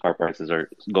that used car prices are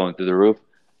going through the roof,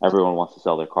 everyone wants to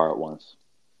sell their car at once.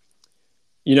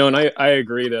 And I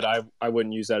agree that I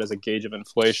wouldn't use that as a gauge of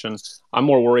inflation. I'm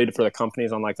more worried for the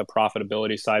companies on like the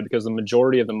profitability side, because the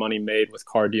majority of the money made with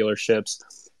car dealerships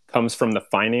comes from the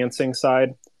financing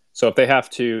side. So if they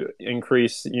have to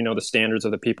increase, the standards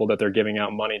of the people that they're giving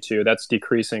out money to, that's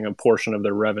decreasing a portion of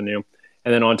their revenue.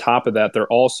 And then on top of that, they're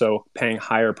also paying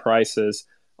higher prices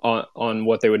on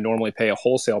what they would normally pay a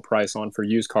wholesale price on for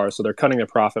used cars. So they're cutting their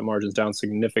profit margins down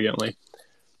significantly.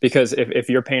 Because if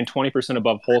you're paying 20%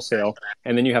 above wholesale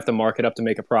and then you have to mark it up to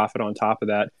make a profit on top of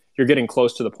that, you're getting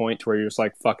close to the point to where you're just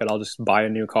like, fuck it, I'll just buy a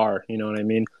new car. You know what I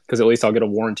mean? Because at least I'll get a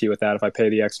warranty with that if I pay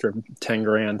the extra 10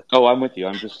 grand. Oh, I'm with you.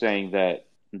 I'm just saying that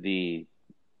the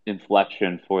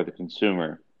inflection for the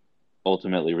consumer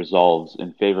ultimately resolves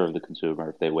in favor of the consumer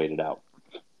if they wait it out.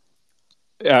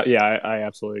 Yeah, I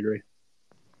absolutely agree.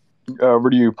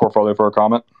 Over to you, Portfolio, for a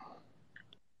comment.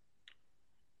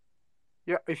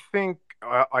 Yeah, I think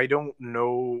I don't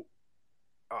know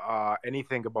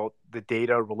anything about the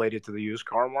data related to the used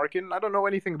car market. And I don't know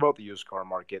anything about the used car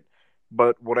market.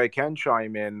 But what I can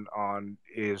chime in on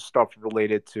is stuff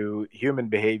related to human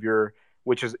behavior,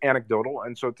 which is anecdotal.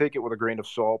 And so take it with a grain of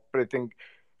salt. But I think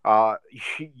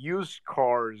used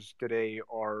cars today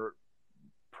are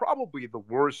probably the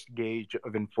worst gauge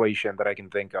of inflation that I can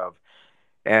think of.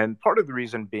 And part of the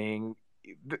reason being,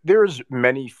 there's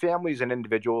many families and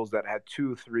individuals that had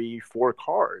 2, 3, 4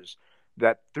 cars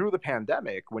that through the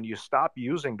pandemic, when you stop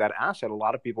using that asset, a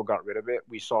lot of people got rid of it.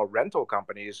 We saw rental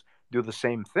companies do the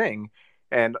same thing.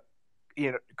 And,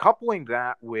 coupling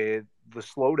that with the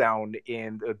slowdown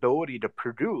in the ability to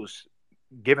produce,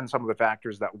 given some of the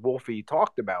factors that Wolfie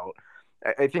talked about,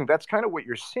 I think that's kind of what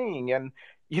you're seeing. And,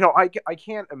 I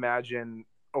can't imagine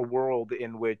a world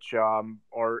in which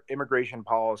our immigration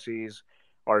policies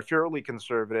are fairly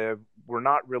conservative. We're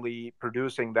not really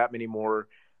producing that many more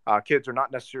kids, are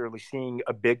not necessarily seeing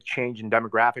a big change in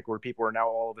demographic where people are now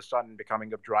all of a sudden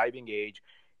becoming of driving age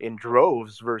in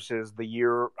droves versus the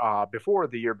year before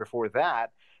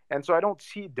that. And so I don't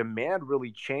see demand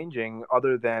really changing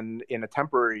other than in a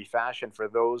temporary fashion for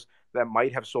those that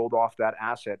might have sold off that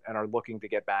asset and are looking to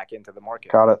get back into the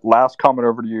market. Got it. Last comment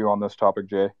over to you on this topic,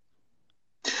 Jay.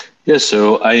 Yeah,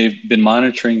 so I've been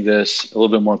monitoring this a little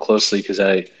bit more closely because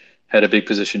I had a big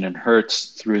position in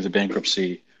Hertz through the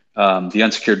bankruptcy. The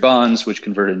unsecured bonds, which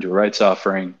converted into a rights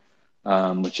offering,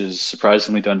 which is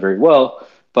surprisingly done very well.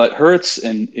 But Hertz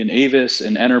and Avis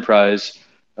and Enterprise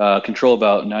control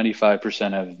about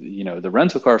 95% of the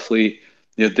rental car fleet.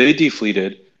 They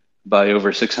defleeted by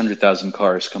over 600,000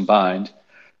 cars combined.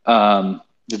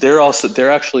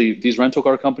 They're actually, these rental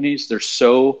car companies, their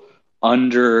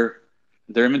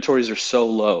inventories are so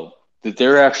low that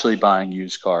they're actually buying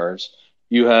used cars.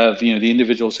 You have, the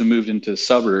individuals who moved into the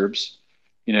suburbs,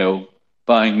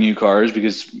 buying new cars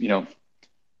because,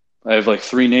 I have like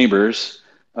 3 neighbors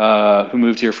who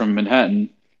moved here from Manhattan.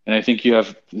 And I think you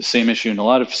have the same issue in a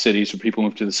lot of cities where people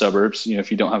move to the suburbs. If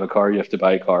you don't have a car, you have to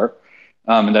buy a car.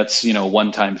 And that's, a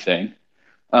one-time thing.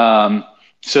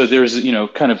 So there's,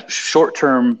 kind of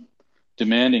short-term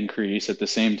demand increase. At the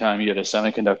same time, you had a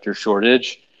semiconductor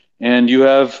shortage. And you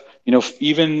have,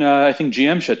 even I think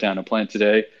GM shut down a plant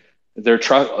today. They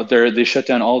shut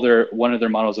down one of their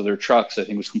models of their trucks. I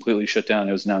think was completely shut down.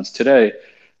 It was announced today.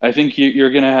 I think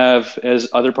you're going to have, as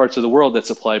other parts of the world that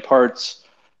supply parts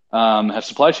have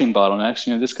supply chain bottlenecks,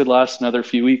 this could last another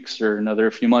few weeks or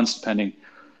another few months, depending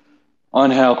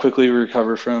on how quickly we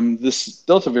recover from this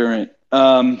Delta variant.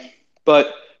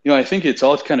 But I think it's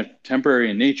all kind of temporary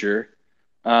in nature.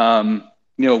 When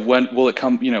will it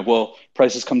come? Will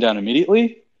prices come down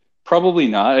immediately? Probably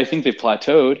not. I think they've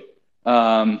plateaued.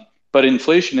 But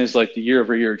inflation is like the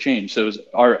year-over-year change. So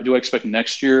do I expect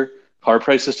next year car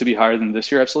prices to be higher than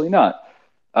this year? Absolutely not.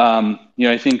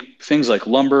 I think things like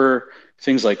lumber,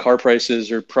 things like car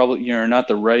prices are probably are not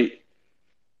the right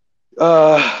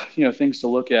things to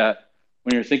look at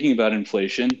when you're thinking about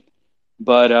inflation.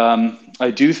 But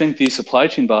I do think these supply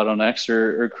chain bottlenecks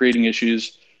are creating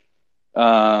issues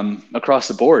across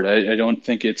the board. I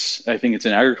think it's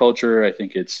in agriculture. I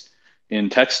think it's in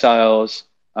textiles.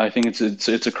 I think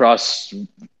it's across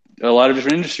a lot of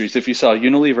different industries. If you saw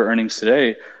Unilever earnings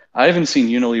today, I haven't seen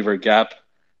Unilever gap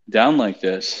down like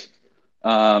this,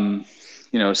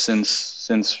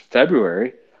 since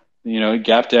February. It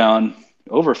gapped down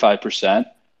over 5%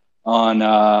 on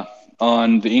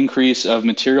the increase of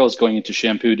materials going into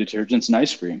shampoo, detergents, and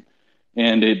ice cream,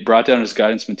 and it brought down its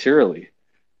guidance materially.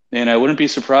 And I wouldn't be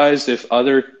surprised if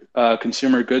other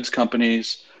consumer goods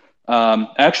companies,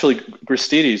 actually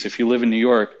Gristedes, if you live in New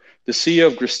York, the CEO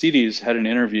of Gristedes had an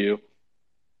interview,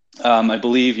 I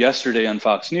believe yesterday on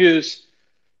Fox News.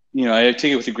 I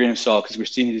take it with a grain of salt because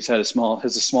Gristedes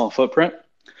has a small footprint,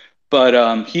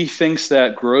 but he thinks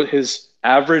that his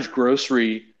average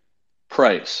grocery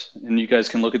price, and you guys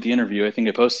can look at the interview, I think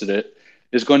I posted it,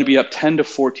 is going to be up 10 to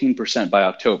 14% by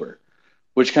October,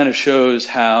 which kind of shows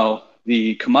how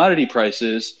the commodity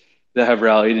prices that have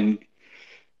rallied, and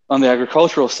on the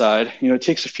agricultural side, it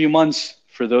takes a few months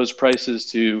for those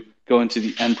prices to go into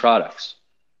the end products.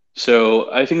 So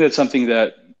I think that's something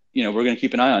that we're going to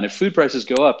keep an eye on. If food prices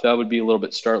go up, that would be a little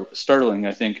bit startling,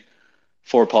 I think,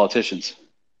 for politicians.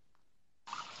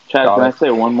 Chad, can I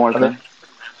say one more thing?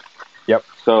 Yep.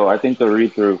 So I think the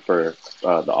read-through for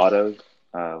the autos,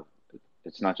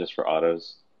 it's not just for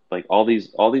autos. Like all these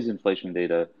inflation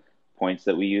data points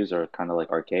that we use are kind of like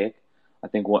archaic. I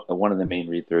think one of the main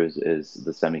read-throughs is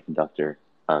the semiconductor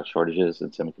shortages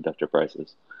and semiconductor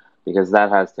prices, because that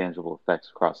has tangible effects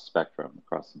across the spectrum,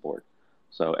 across the board.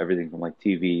 So everything from like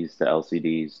TVs to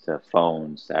LCDs to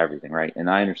phones to everything, right? And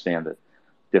I understand that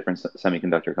different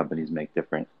semiconductor companies make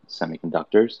different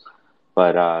semiconductors,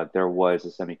 but there was a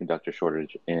semiconductor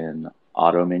shortage in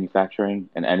auto manufacturing,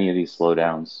 and any of these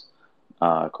slowdowns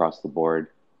across the board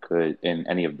in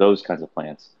any of those kinds of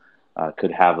plants,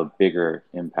 could have a bigger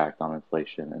impact on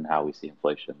inflation and how we see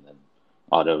inflation than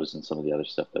autos and some of the other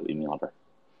stuff that we monitor.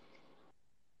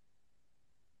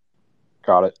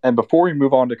 Got it. And before we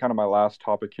move on to kind of my last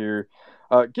topic here,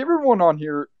 give everyone on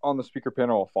here on the speaker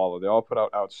panel a follow. They all put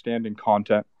out outstanding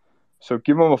content. So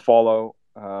give them a follow.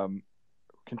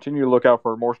 Continue to look out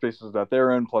for more spaces that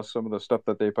they're in, plus some of the stuff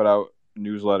that they put out,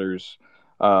 newsletters,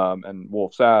 and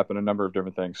Wolf's app, and a number of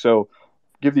different things. So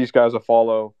give these guys a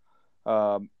follow.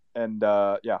 So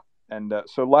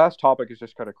last topic is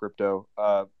just kind of crypto.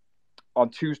 On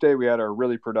Tuesday, we had a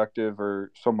really productive,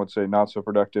 or some would say not so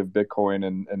productive, Bitcoin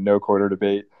and no-coiner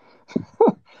debate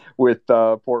with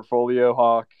Portfolio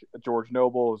Hawk. George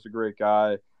Noble is a great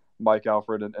guy, Mike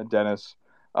Alfred and Dennis.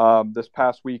 This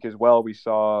past week as well, we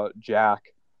saw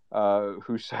Jack,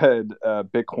 who said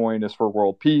Bitcoin is for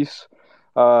world peace.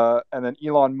 And then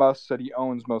Elon Musk said he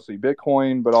owns mostly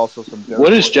Bitcoin, but also some...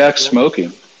 What is Jack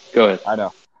smoking? Go ahead. I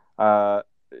know.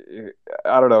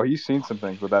 I don't know. He's seen some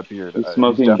things with that beard. He's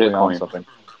smoking definitely Bitcoin.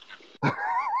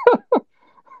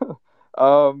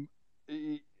 On something.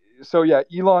 So yeah,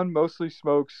 Elon Musk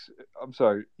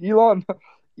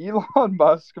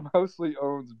mostly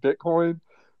owns Bitcoin,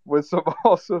 with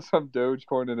also some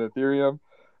Dogecoin and Ethereum.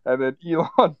 And then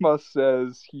Elon Musk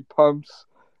says he pumps,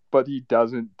 but he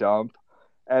doesn't dump.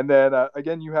 And then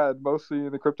again, you had mostly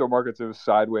in the crypto markets, it was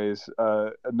sideways,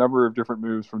 a number of different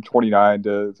moves from 29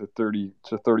 to 30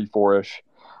 to 34-ish.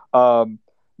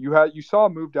 You saw a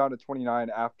move down to 29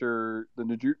 after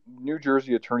the New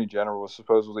Jersey Attorney General was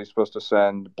supposed to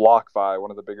send BlockFi,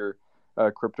 one of the bigger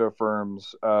crypto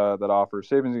firms that offer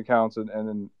savings accounts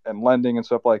and lending and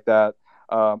stuff like that,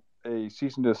 a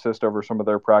cease and desist over some of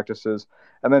their practices.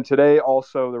 And then today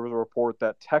also there was a report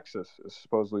that Texas is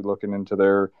supposedly looking into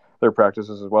their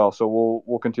practices as well. So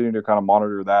we'll continue to kind of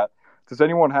monitor that. Does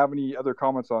anyone have any other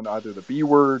comments on either the B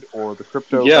word or the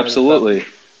crypto? Yeah, absolutely.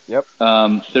 Yep.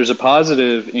 There's a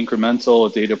positive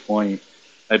incremental data point.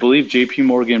 I believe JP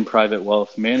Morgan Private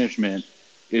Wealth Management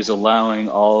is allowing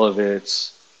all of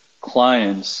its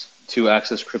clients to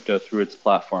access crypto through its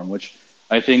platform, which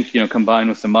I think, combined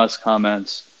with the Musk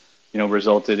comments,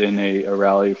 resulted in a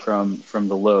rally from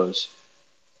the lows.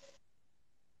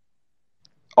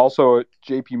 Also,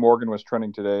 J.P. Morgan was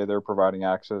trending today. They're providing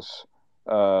access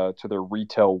to their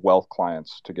retail wealth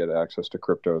clients to get access to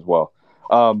crypto as well.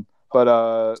 But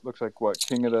looks like what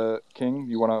King,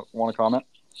 you want to comment?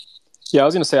 Yeah, I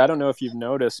was going to say, I don't know if you've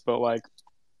noticed, but like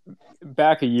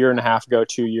back a year and a half ago,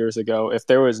 2 years ago, if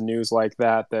there was news like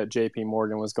that JP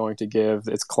Morgan was going to give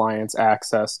its clients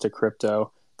access to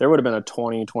crypto, there would have been a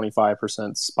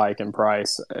 20-25% spike in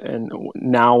price. And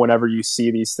now whenever you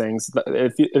see these things,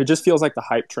 it just feels like the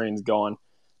hype train's gone.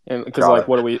 And because like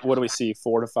what do we see,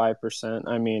 4 to 5%?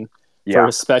 I mean, for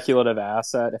a speculative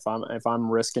asset, if I'm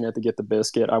risking it to get the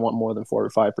biscuit, I want more than 4 to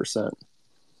 5%.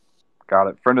 Got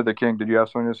it. Friend of the King, did you have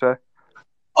something to say?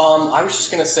 I was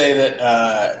just going to say that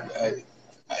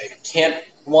I can't.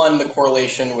 One, the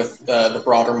correlation with the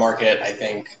broader market, I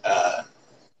think,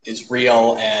 is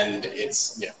real, and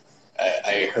it's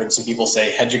I heard some people say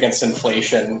hedge against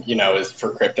inflation. Is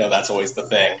for crypto. That's always the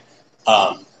thing.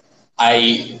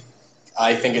 I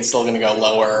think it's still going to go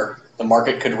lower. The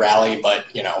market could rally, but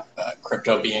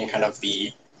crypto being kind of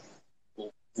the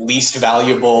least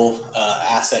valuable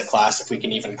asset class, if we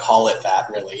can even call it that,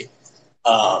 really.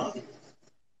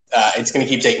 It's going to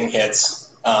keep taking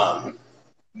hits. We're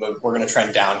going to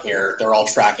trend down here. They're all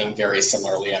tracking very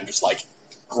similarly. I'm just like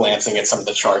glancing at some of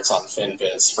the charts on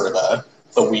FinViz for the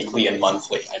weekly and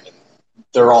monthly. I mean,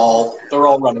 they're all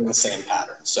running the same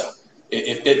pattern. So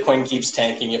if Bitcoin keeps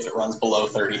tanking, if it runs below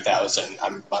 30,000,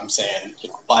 I'm saying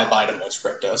bye to most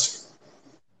cryptos.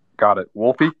 Got it,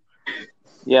 Wolfie.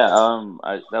 Yeah,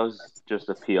 that was just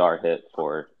a PR hit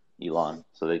for Elon,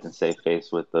 so they can save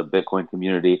face with the Bitcoin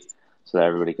community, so that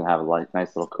everybody can have a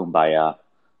nice little kumbaya.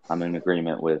 I'm in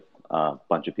agreement with a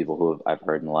bunch of people who I've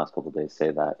heard in the last couple of days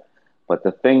say that. But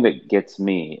the thing that gets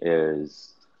me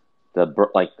is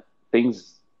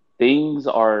things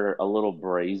are a little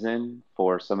brazen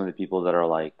for some of the people that are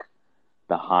like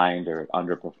behind or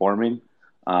underperforming.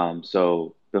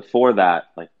 So before that,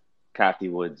 like Cathie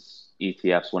Wood's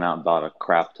ETFs went out and bought a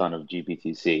crap ton of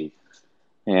GBTC,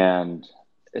 and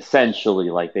essentially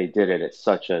like they did it at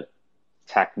such a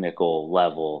technical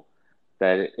level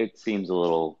that it seems a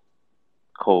little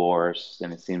coerced,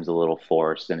 and it seems a little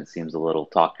forced, and it seems a little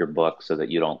talk your book so that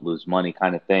you don't lose money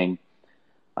kind of thing.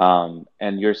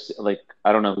 And you're like,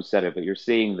 I don't know who said it, but you're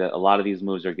seeing that a lot of these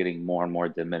moves are getting more and more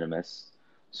de minimis.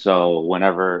 So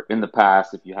whenever in the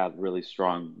past, if you have really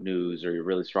strong news or a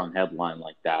really strong headline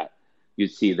like that,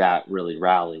 you'd see that really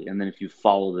rally. And then if you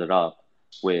followed it up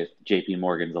with JP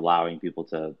Morgan's allowing people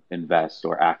to invest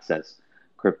or access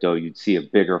crypto, you'd see a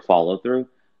bigger follow through.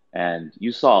 And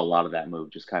you saw a lot of that move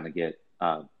just kind of get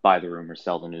buy the rumor,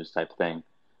 sell the news type thing.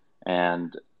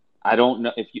 And I don't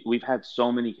know we've had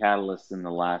so many catalysts in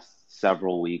the last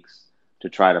several weeks to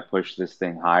try to push this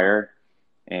thing higher,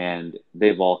 and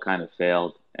they've all kind of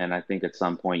failed. And I think at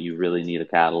some point you really need a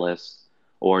catalyst,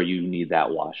 or you need that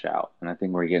washout. And I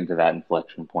think we're getting to that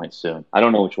inflection point soon. I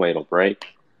don't know which way it'll break,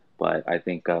 but I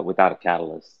think without a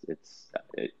catalyst,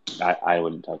 I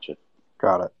wouldn't touch it.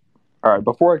 Got it. All right.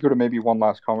 Before I go to maybe one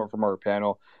last comment from our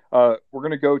panel, we're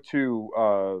going to go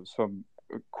to some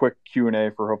quick Q&A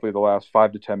for hopefully the last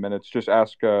 5 to 10 minutes. Just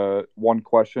ask one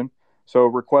question. So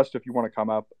request if you want to come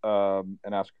up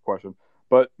and ask a question.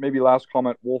 But maybe last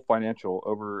comment, Wolf Financial,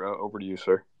 over to you,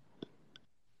 sir.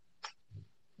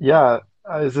 Yeah.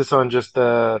 Is this on just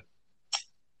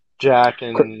Jack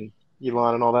and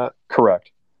Elon and all that?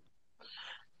 Correct.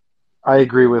 I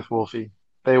agree with Wolfie.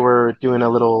 They were doing a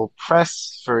little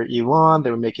press for Elon. They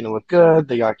were making it look good.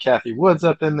 They got Cathie Woods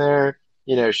up in there.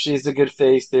 She's a good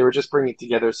face. They were just bringing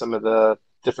together some of the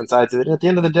different sides of it. And at the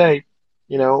end of the day,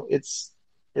 it's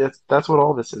that's what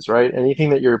all this is, right?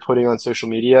 Anything that you're putting on social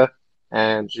media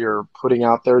and you're putting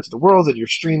out there to the world and you're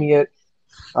streaming it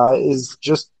is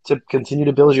just to continue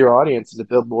to build your audience and to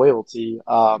build loyalty.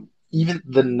 Even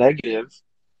the negative,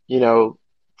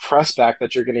 press back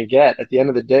that you're going to get at the end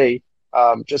of the day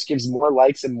just gives more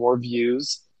likes and more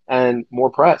views and more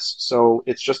press. So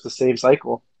it's just the same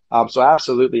cycle. So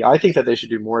absolutely, I think that they should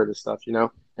do more of this stuff,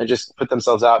 and just put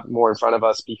themselves out more in front of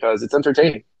us because it's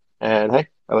entertaining. And hey,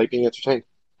 I like being entertained.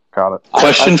 Got it.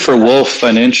 Question for Wolf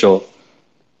Financial.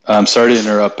 I'm sorry to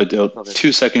interrupt, but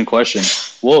 2-second question.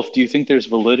 Wolf, do you think there's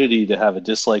validity to have a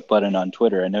dislike button on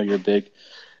Twitter? I know you're big.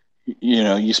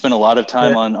 You spend a lot of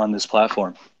time on this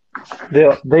platform.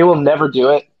 They will never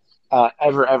do it.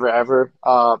 Ever.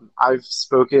 I've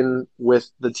spoken with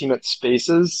the team at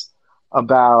Spaces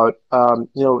about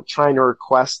trying to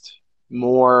request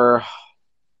more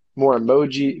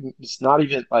emoji. It's not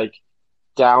even like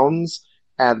downs,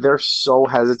 and they're so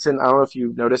hesitant. I don't know if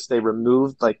you noticed they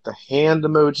removed like the hand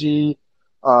emoji.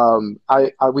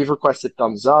 We've requested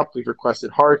thumbs up, we've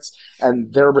requested hearts,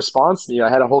 and their response to me, I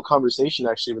had a whole conversation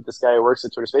actually with this guy who works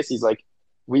at Twitter Space. He's like,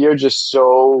 we are just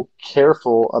so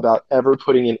careful about ever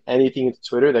putting in anything into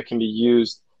Twitter that can be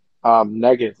used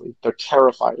negatively. They're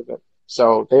terrified of it.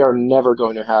 So they are never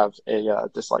going to have a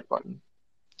dislike button.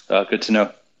 Good to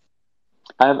know.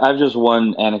 I've just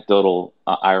one anecdotal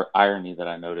irony that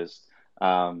I noticed.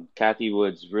 Kathy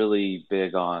Wood's really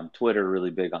big on Twitter,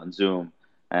 really big on Zoom,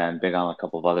 and big on a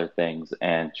couple of other things.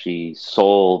 And she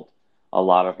sold a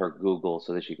lot of her Google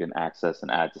so that she can access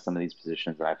and add to some of these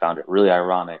positions. And I found it really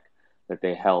ironic that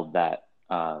they held that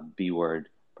B word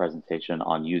presentation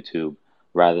on YouTube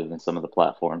rather than some of the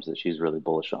platforms that she's really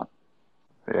bullish on.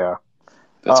 Yeah.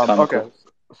 That's okay.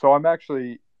 So I'm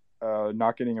actually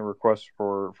not getting a request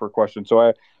for a question.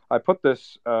 So I put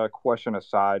this question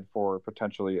aside for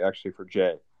potentially actually for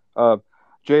Jay.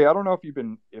 Jay, I don't know if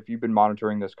you've been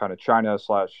monitoring this kind of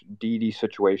China/Didi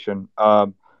situation,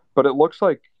 but it looks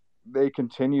like they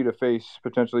continue to face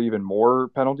potentially even more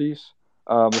penalties.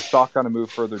 The stock kind of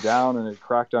moved further down, and the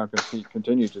crackdown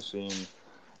continues to seem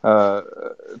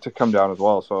to come down as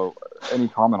well. So, any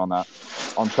comment on that,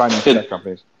 on Chinese tech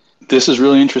companies? This is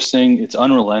really interesting. It's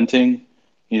unrelenting.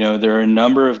 There are a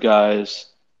number of guys.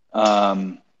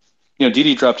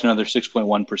 Didi dropped another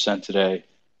 6.1% today.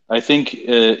 I think,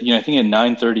 I think at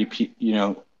 9:30,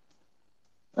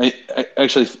 I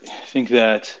actually think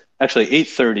that actually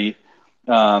 8:30,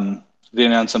 they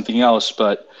announced something else,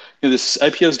 but this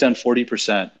IPO is down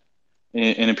 40%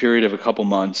 in a period of a couple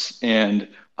months. And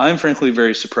I'm frankly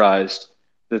very surprised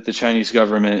that the Chinese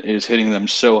government is hitting them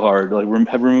so hard, like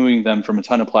removing them from a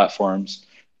ton of platforms,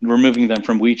 removing them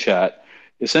from WeChat.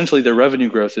 Essentially, their revenue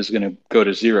growth is going to go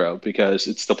to zero because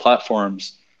it's the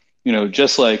platforms,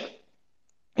 just like,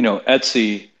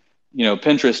 Etsy,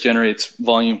 Pinterest generates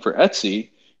volume for Etsy.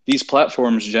 These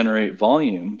platforms generate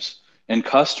volumes and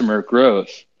customer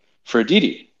growth for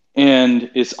Didi.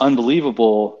 And it's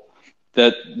unbelievable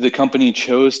that the company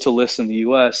chose to list in the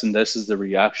US, and this is the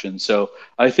reaction. So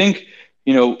I think,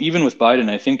 even with Biden,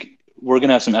 I think we're going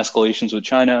to have some escalations with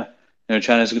China.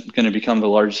 China is going to become the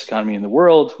largest economy in the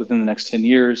world within the next 10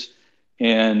 years.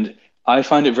 And I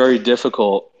find it very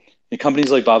difficult. And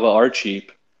companies like Baba are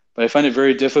cheap, but I find it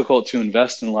very difficult to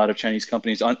invest in a lot of Chinese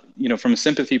companies. From a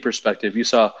sympathy perspective, you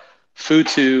saw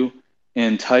Futu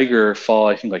and Tiger fall,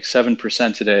 I think, like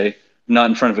 7% today. Not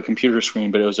in front of a computer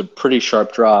screen, but it was a pretty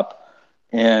sharp drop.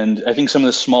 And I think some of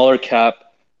the smaller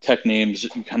cap tech names you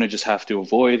kind of just have to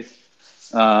avoid.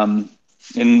 And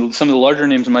some of the larger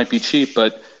names might be cheap,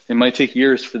 but it might take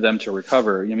years for them to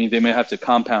recover. I mean, they may have to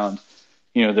compound,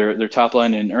 their top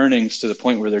line in earnings to the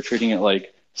point where they're trading at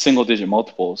like single digit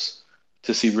multiples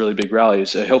to see really big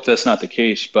rallies. I hope that's not the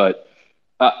case, but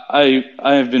I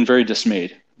have been very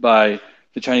dismayed by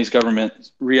the Chinese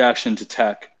government's reaction to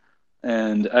tech.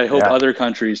 And I hope other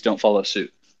countries don't follow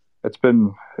suit. It's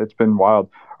been wild.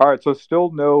 All right, so still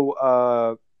no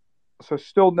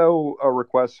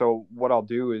request. So what I'll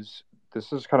do is,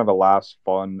 this is kind of a last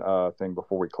fun thing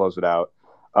before we close it out.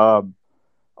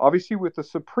 Obviously, with the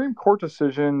Supreme Court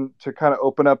decision to kind of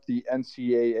open up the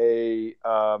NCAA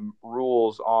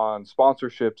rules on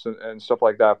sponsorships and stuff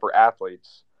like that for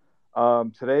athletes.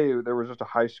 Today there was just a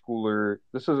high schooler.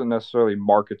 This isn't necessarily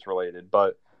markets related,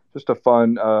 but just a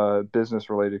fun business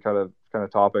related kind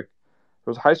of topic.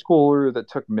 There was a high schooler that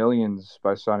took millions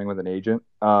by signing with an agent.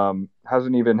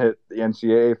 Hasn't even hit the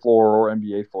NCAA floor or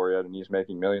NBA floor yet, and he's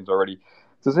making millions already.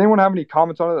 Does anyone have any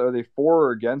comments on it? Are they for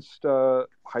or against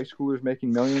high schoolers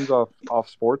making millions off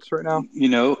sports right now?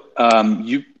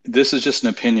 This is just an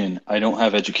opinion. I don't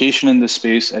have education in this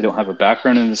space. I don't have a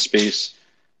background in this space.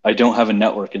 I don't have a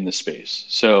network in this space.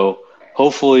 So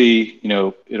hopefully,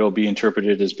 it'll be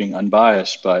interpreted as being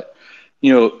unbiased. But,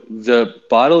 the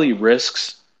bodily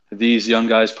risks these young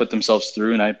guys put themselves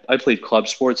through, and I played club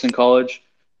sports in college,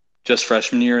 just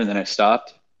freshman year, and then I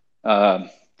stopped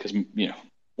because,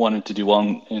 wanted to do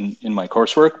well in my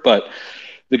coursework. But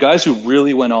the guys who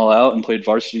really went all out and played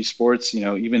varsity sports,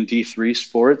 even D3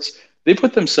 sports, they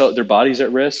put their bodies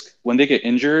at risk. When they get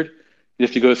injured, they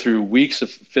have to go through weeks of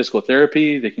physical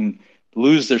therapy. They can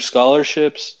lose their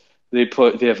scholarships. They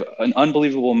have an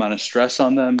unbelievable amount of stress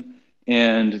on them,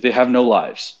 and they have no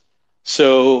lives.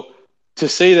 So to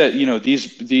say that,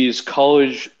 these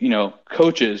college,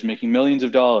 coaches making millions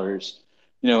of dollars,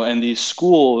 and these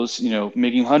schools,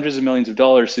 making hundreds of millions of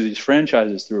dollars through these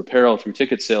franchises, through apparel, through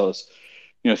ticket sales,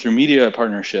 through media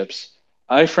partnerships,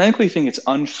 I frankly think it's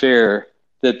unfair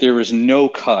that there is no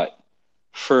cut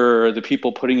for the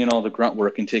people putting in all the grunt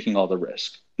work and taking all the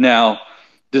risk. Now,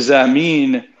 does that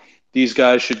mean these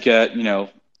guys should get,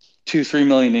 2-3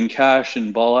 million in cash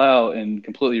and ball out and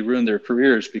completely ruin their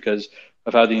careers because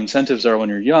of how the incentives are when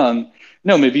you're young.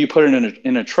 No, maybe you put it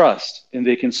in a trust, and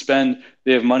they can spend.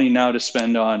 They have money now to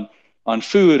spend on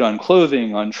food, on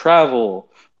clothing, on travel,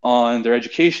 on their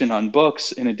education, on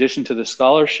books, in addition to the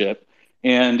scholarship.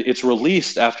 And it's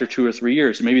released after 2 or 3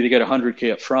 years. Maybe they get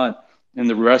 100K up front, and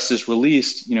the rest is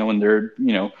released, when they're,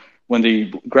 when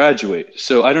they graduate.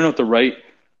 So I don't know what the right,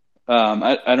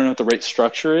 I don't know what the right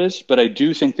structure is, but I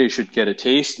do think they should get a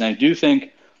taste. And I do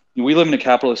think we live in a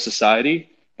capitalist society,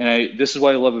 and this is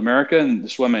why I love America, and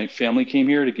this is why my family came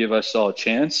here, to give us all a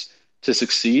chance to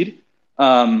succeed.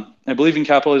 I believe in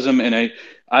capitalism, and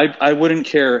I wouldn't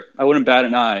care. I wouldn't bat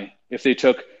an eye if they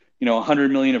took, 100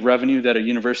 million of revenue that a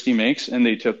university makes, and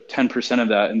they took 10% of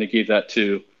that and they gave that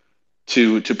to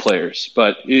players.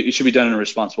 But it should be done in a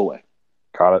responsible way.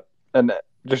 Got it. And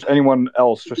just anyone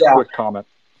else, just a quick comment.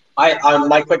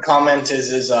 My quick comment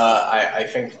is I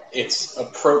think it's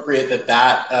appropriate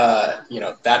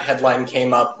that headline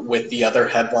came up with the other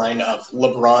headline of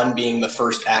LeBron being the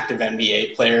first active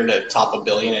NBA player to top $1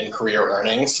 billion in career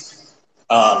earnings.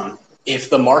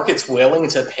 If the market's willing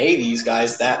to pay these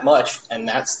guys that much, and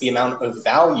that's the amount of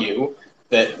value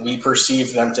that we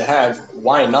perceive them to have,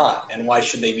 why not? And why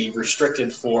should they be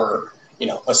restricted for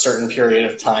a certain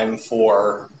period of time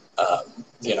for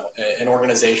an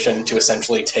organization to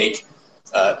essentially take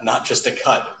not just a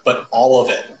cut, but all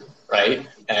of it, right?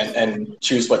 And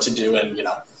choose what to do. And,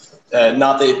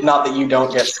 not that you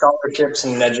don't get scholarships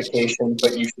and education,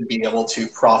 but you should be able to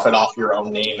profit off your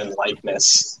own name and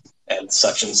likeness and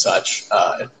such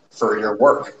for your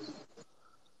work.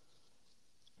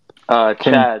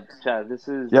 Chad, this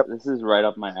is right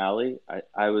up my alley. I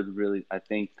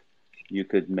think you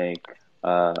could make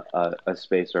a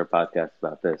space or a podcast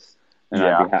about this. And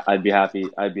I'd be happy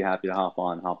to hop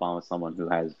on with someone who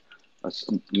has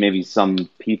maybe some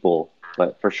people,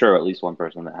 but for sure at least one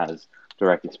person that has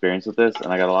direct experience with this.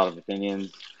 And I got a lot of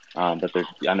opinions, but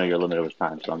I know you're limited with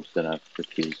time, so I'm just gonna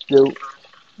refuse. Yo,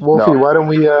 Wolfie, why don't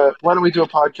we do a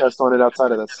podcast on it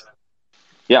outside of this?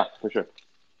 Yeah, for sure.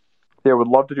 Yeah, would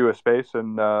love to do a space,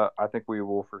 and I think we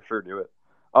will for sure do it.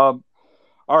 All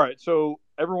right, so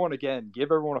everyone, again,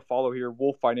 give everyone a follow here.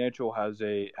 Wolf Financial has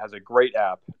a great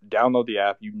app. Download the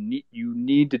app. You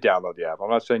need to download the app. I'm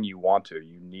not saying you want to.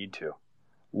 You need to.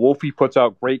 Wolfie puts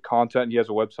out great content. He has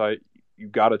a website. You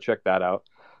got to check that out.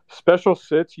 Special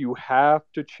Sits, you have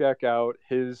to check out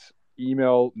his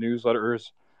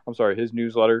his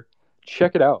newsletter.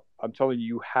 Check it out. I'm telling you,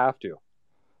 you have to.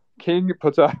 King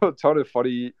puts out a ton of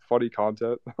funny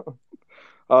content.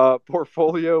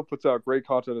 Portfolio puts out great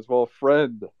content as well.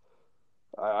 Friend,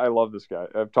 I love this guy.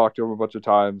 I've talked to him a bunch of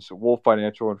times. Wolf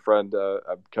Financial and Friend,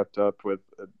 I've kept up with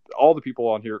all the people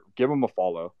on here. Give them a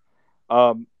follow.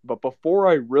 But before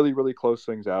I really, really close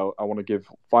things out, I want to give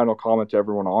final comment to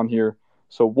everyone on here.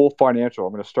 So Wolf Financial,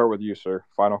 I'm going to start with you, sir.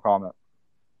 Final comment.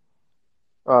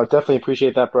 Definitely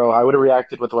appreciate that, bro. I would have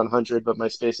reacted with 100, but my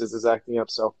Spaces is acting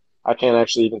up, so I can't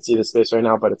actually even see the space right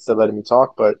now, but it's still letting me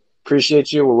talk. But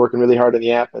appreciate you. We're working really hard on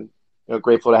the app, and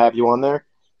grateful to have you on there.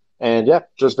 And yeah,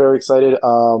 just very excited.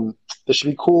 This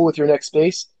should be cool with your next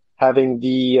space, having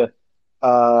the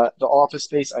office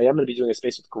space. I am going to be doing a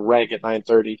space with Greg at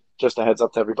 9:30. Just a heads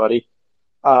up to everybody.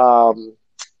 And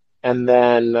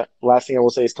then last thing I will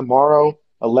say is tomorrow,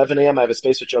 11 a.m. I have a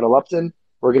space with Jonah Lupton.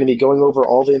 We're going to be going over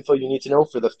all the info you need to know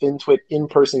for the FinTwit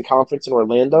in-person conference in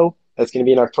Orlando. That's going to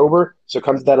be in October. So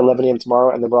come to that 11 a.m.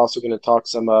 tomorrow, and then we're also going to talk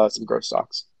some growth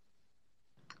stocks.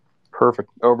 Perfect.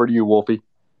 Over to you, Wolfie.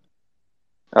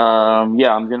 I'm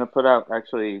going to put out,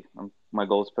 my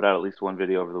goal is to put out at least one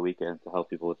video over the weekend to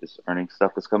help people with this earnings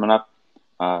stuff that's coming up.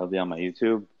 It'll be on my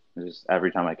YouTube. It's just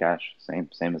every time I cash, same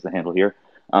as the handle here.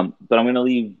 But I'm going to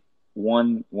leave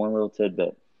one little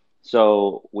tidbit.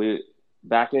 So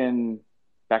back in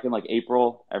like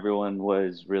April, everyone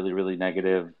was really, really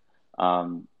negative.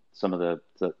 Some of the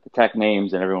tech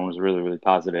names, and everyone was really, really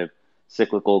positive.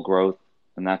 Cyclical growth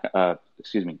and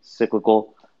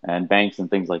cyclical and banks and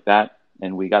things like that.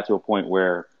 And we got to a point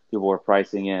where people were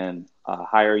pricing in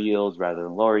higher yields rather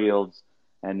than lower yields.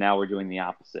 And now we're doing the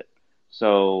opposite.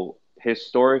 So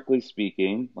historically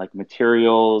speaking, like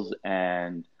materials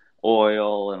and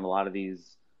oil and a lot of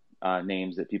these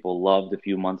names that people loved a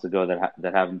few months ago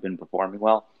that haven't been performing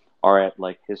well are at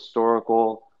like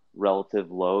historical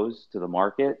relative lows to the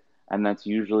market. And that's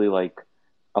usually like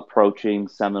approaching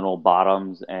seminal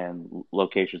bottoms and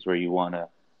locations where you want to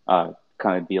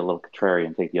kind of be a little contrarian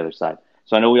and take the other side.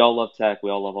 So I know we all love tech,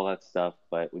 we all love all that stuff,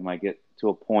 but we might get to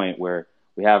a point where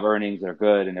we have earnings that are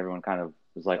good and everyone kind of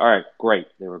is like, all right, great,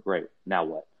 they were great, now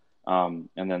what? And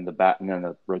then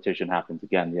the rotation happens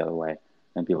again the other way.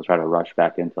 and people try to rush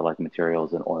back into like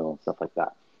materials and oil and stuff like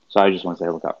that. So I just want to say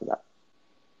look out for that.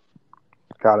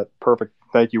 Got it. Perfect.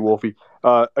 Thank you, Wolfie.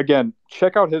 Again,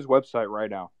 check out his website right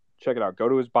now. Check it out. Go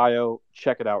to his bio.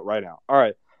 Check it out right now. All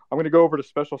right. I'm going to go over to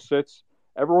Special Sits.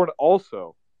 Everyone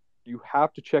also, you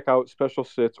have to check out Special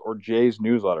Sits or Jay's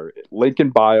newsletter. Link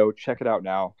in bio. Check it out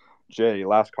now. Jay,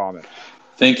 last comment.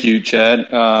 Thank you, Chad.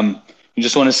 I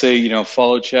just want to say,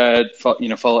 follow Chad,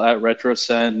 follow at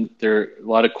RetroSend. There are a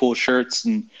lot of cool shirts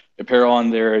and apparel on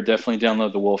there. Definitely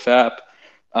download the Wolf app.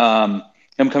 I'm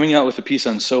coming out with a piece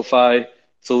on SoFi.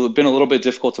 It's been a little bit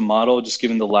difficult to model just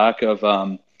given the lack of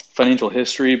financial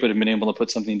history, but I've been able to put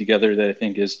something together that I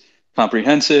think is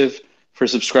comprehensive for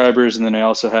subscribers. And then I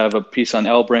also have a piece on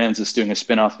L Brands that's doing a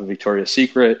spinoff of Victoria's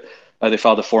Secret. They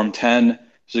filed a Form 10.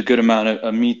 There's a good amount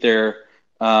of meat there.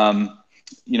 I'm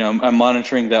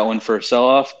monitoring that one for a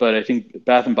sell-off, but I think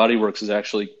Bath and Body Works has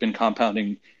actually been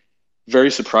compounding very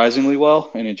surprisingly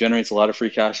well, and it generates a lot of free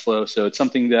cash flow. So it's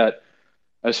something that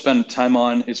I've spent time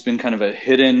on. It's been kind of a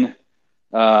hidden.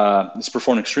 It's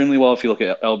performed extremely well. If you look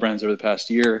at L Brands over the past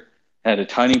year, I had a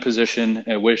tiny position.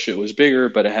 I wish it was bigger,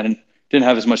 but I didn't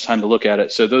have as much time to look at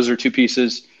it. So those are two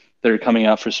pieces that are coming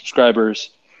out for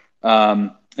subscribers.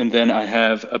 And then I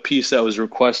have a piece that was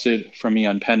requested from me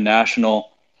on Penn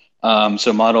National.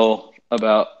 So model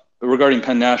regarding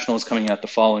Penn National is coming out the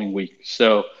following week.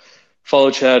 So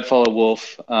follow Chad, follow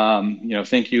Wolf.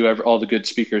 Thank you, all the good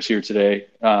speakers here today.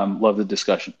 Love the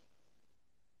discussion.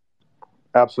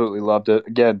 Absolutely loved it.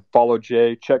 Again, follow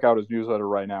Jay. Check out his newsletter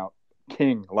right now.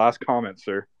 King, last comment,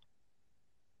 sir.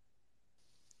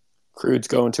 Crude's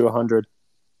going to 100.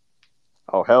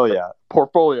 Oh, hell yeah.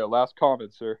 Portfolio, last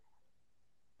comment, sir.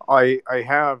 I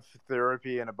have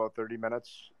therapy in about 30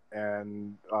 minutes,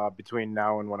 and between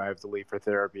now and when I have to leave for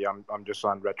therapy, I'm just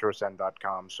on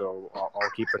retrosend.com, so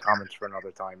I'll keep the comments for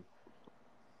another time.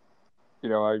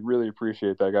 I really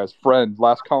appreciate that, guys. Friend,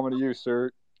 last comment to you,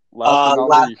 sir.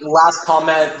 Last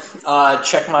comment,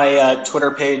 check my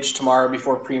Twitter page tomorrow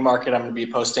before pre-market. I'm going to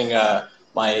be posting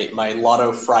my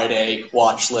Lotto Friday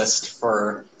watch list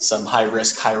for some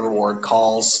high-risk, high-reward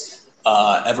calls.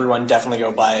 Everyone definitely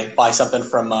go buy something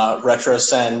from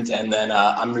RetroSend, and then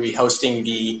I'm going to be hosting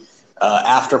the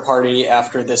after party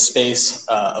after this space,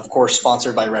 of course,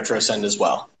 sponsored by RetroSend as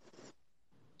well.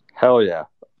 Hell yeah.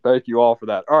 Thank you all for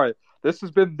that. All right. This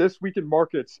has been This Week in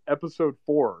Markets, episode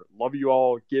 4. Love you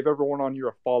all. Give everyone on here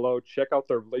a follow. Check out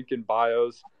their link in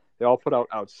bios. They all put out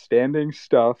outstanding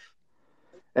stuff.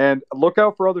 And look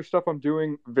out for other stuff I'm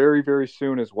doing very, very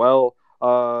soon as well.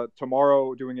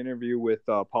 Tomorrow, doing an interview with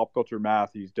Pop Culture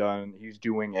Math. He's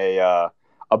doing a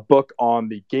book on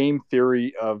the game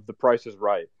theory of The Price is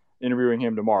Right. Interviewing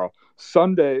him tomorrow.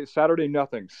 Saturday,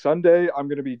 nothing. Sunday, I'm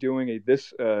going to be doing a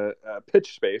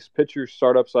pitch space, pitch your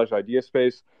startup / idea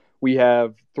space. We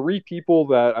have 3 people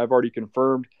that I've already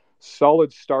confirmed,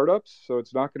 solid startups, so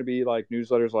it's not going to be like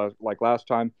newsletters like last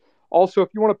time. Also, if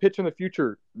you want to pitch in the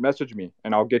future, message me,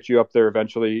 and I'll get you up there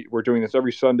eventually. We're doing this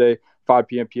every Sunday, 5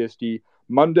 p.m. PSD.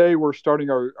 Monday, we're starting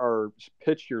our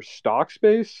Pitch Your Stock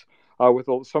space with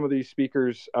some of these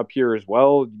speakers up here as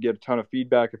well. You get a ton of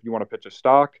feedback if you want to pitch a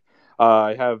stock.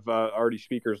 I have already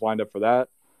speakers lined up for that.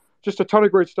 Just a ton of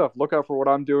great stuff. Look out for what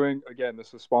I'm doing. Again,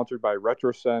 this is sponsored by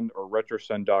RetroSend or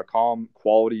retrosend.com,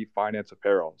 quality finance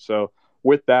apparel. So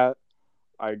with that,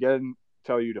 I again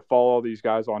tell you to follow all these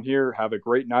guys on here. Have a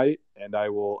great night, and I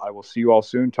will see you all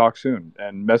soon. Talk soon,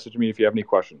 and message me if you have any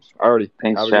questions. Alrighty.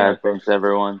 Thanks, Chad. Thanks,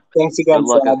 everyone. Thanks again, Good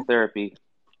luck Chad. at therapy.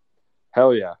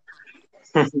 Hell yeah.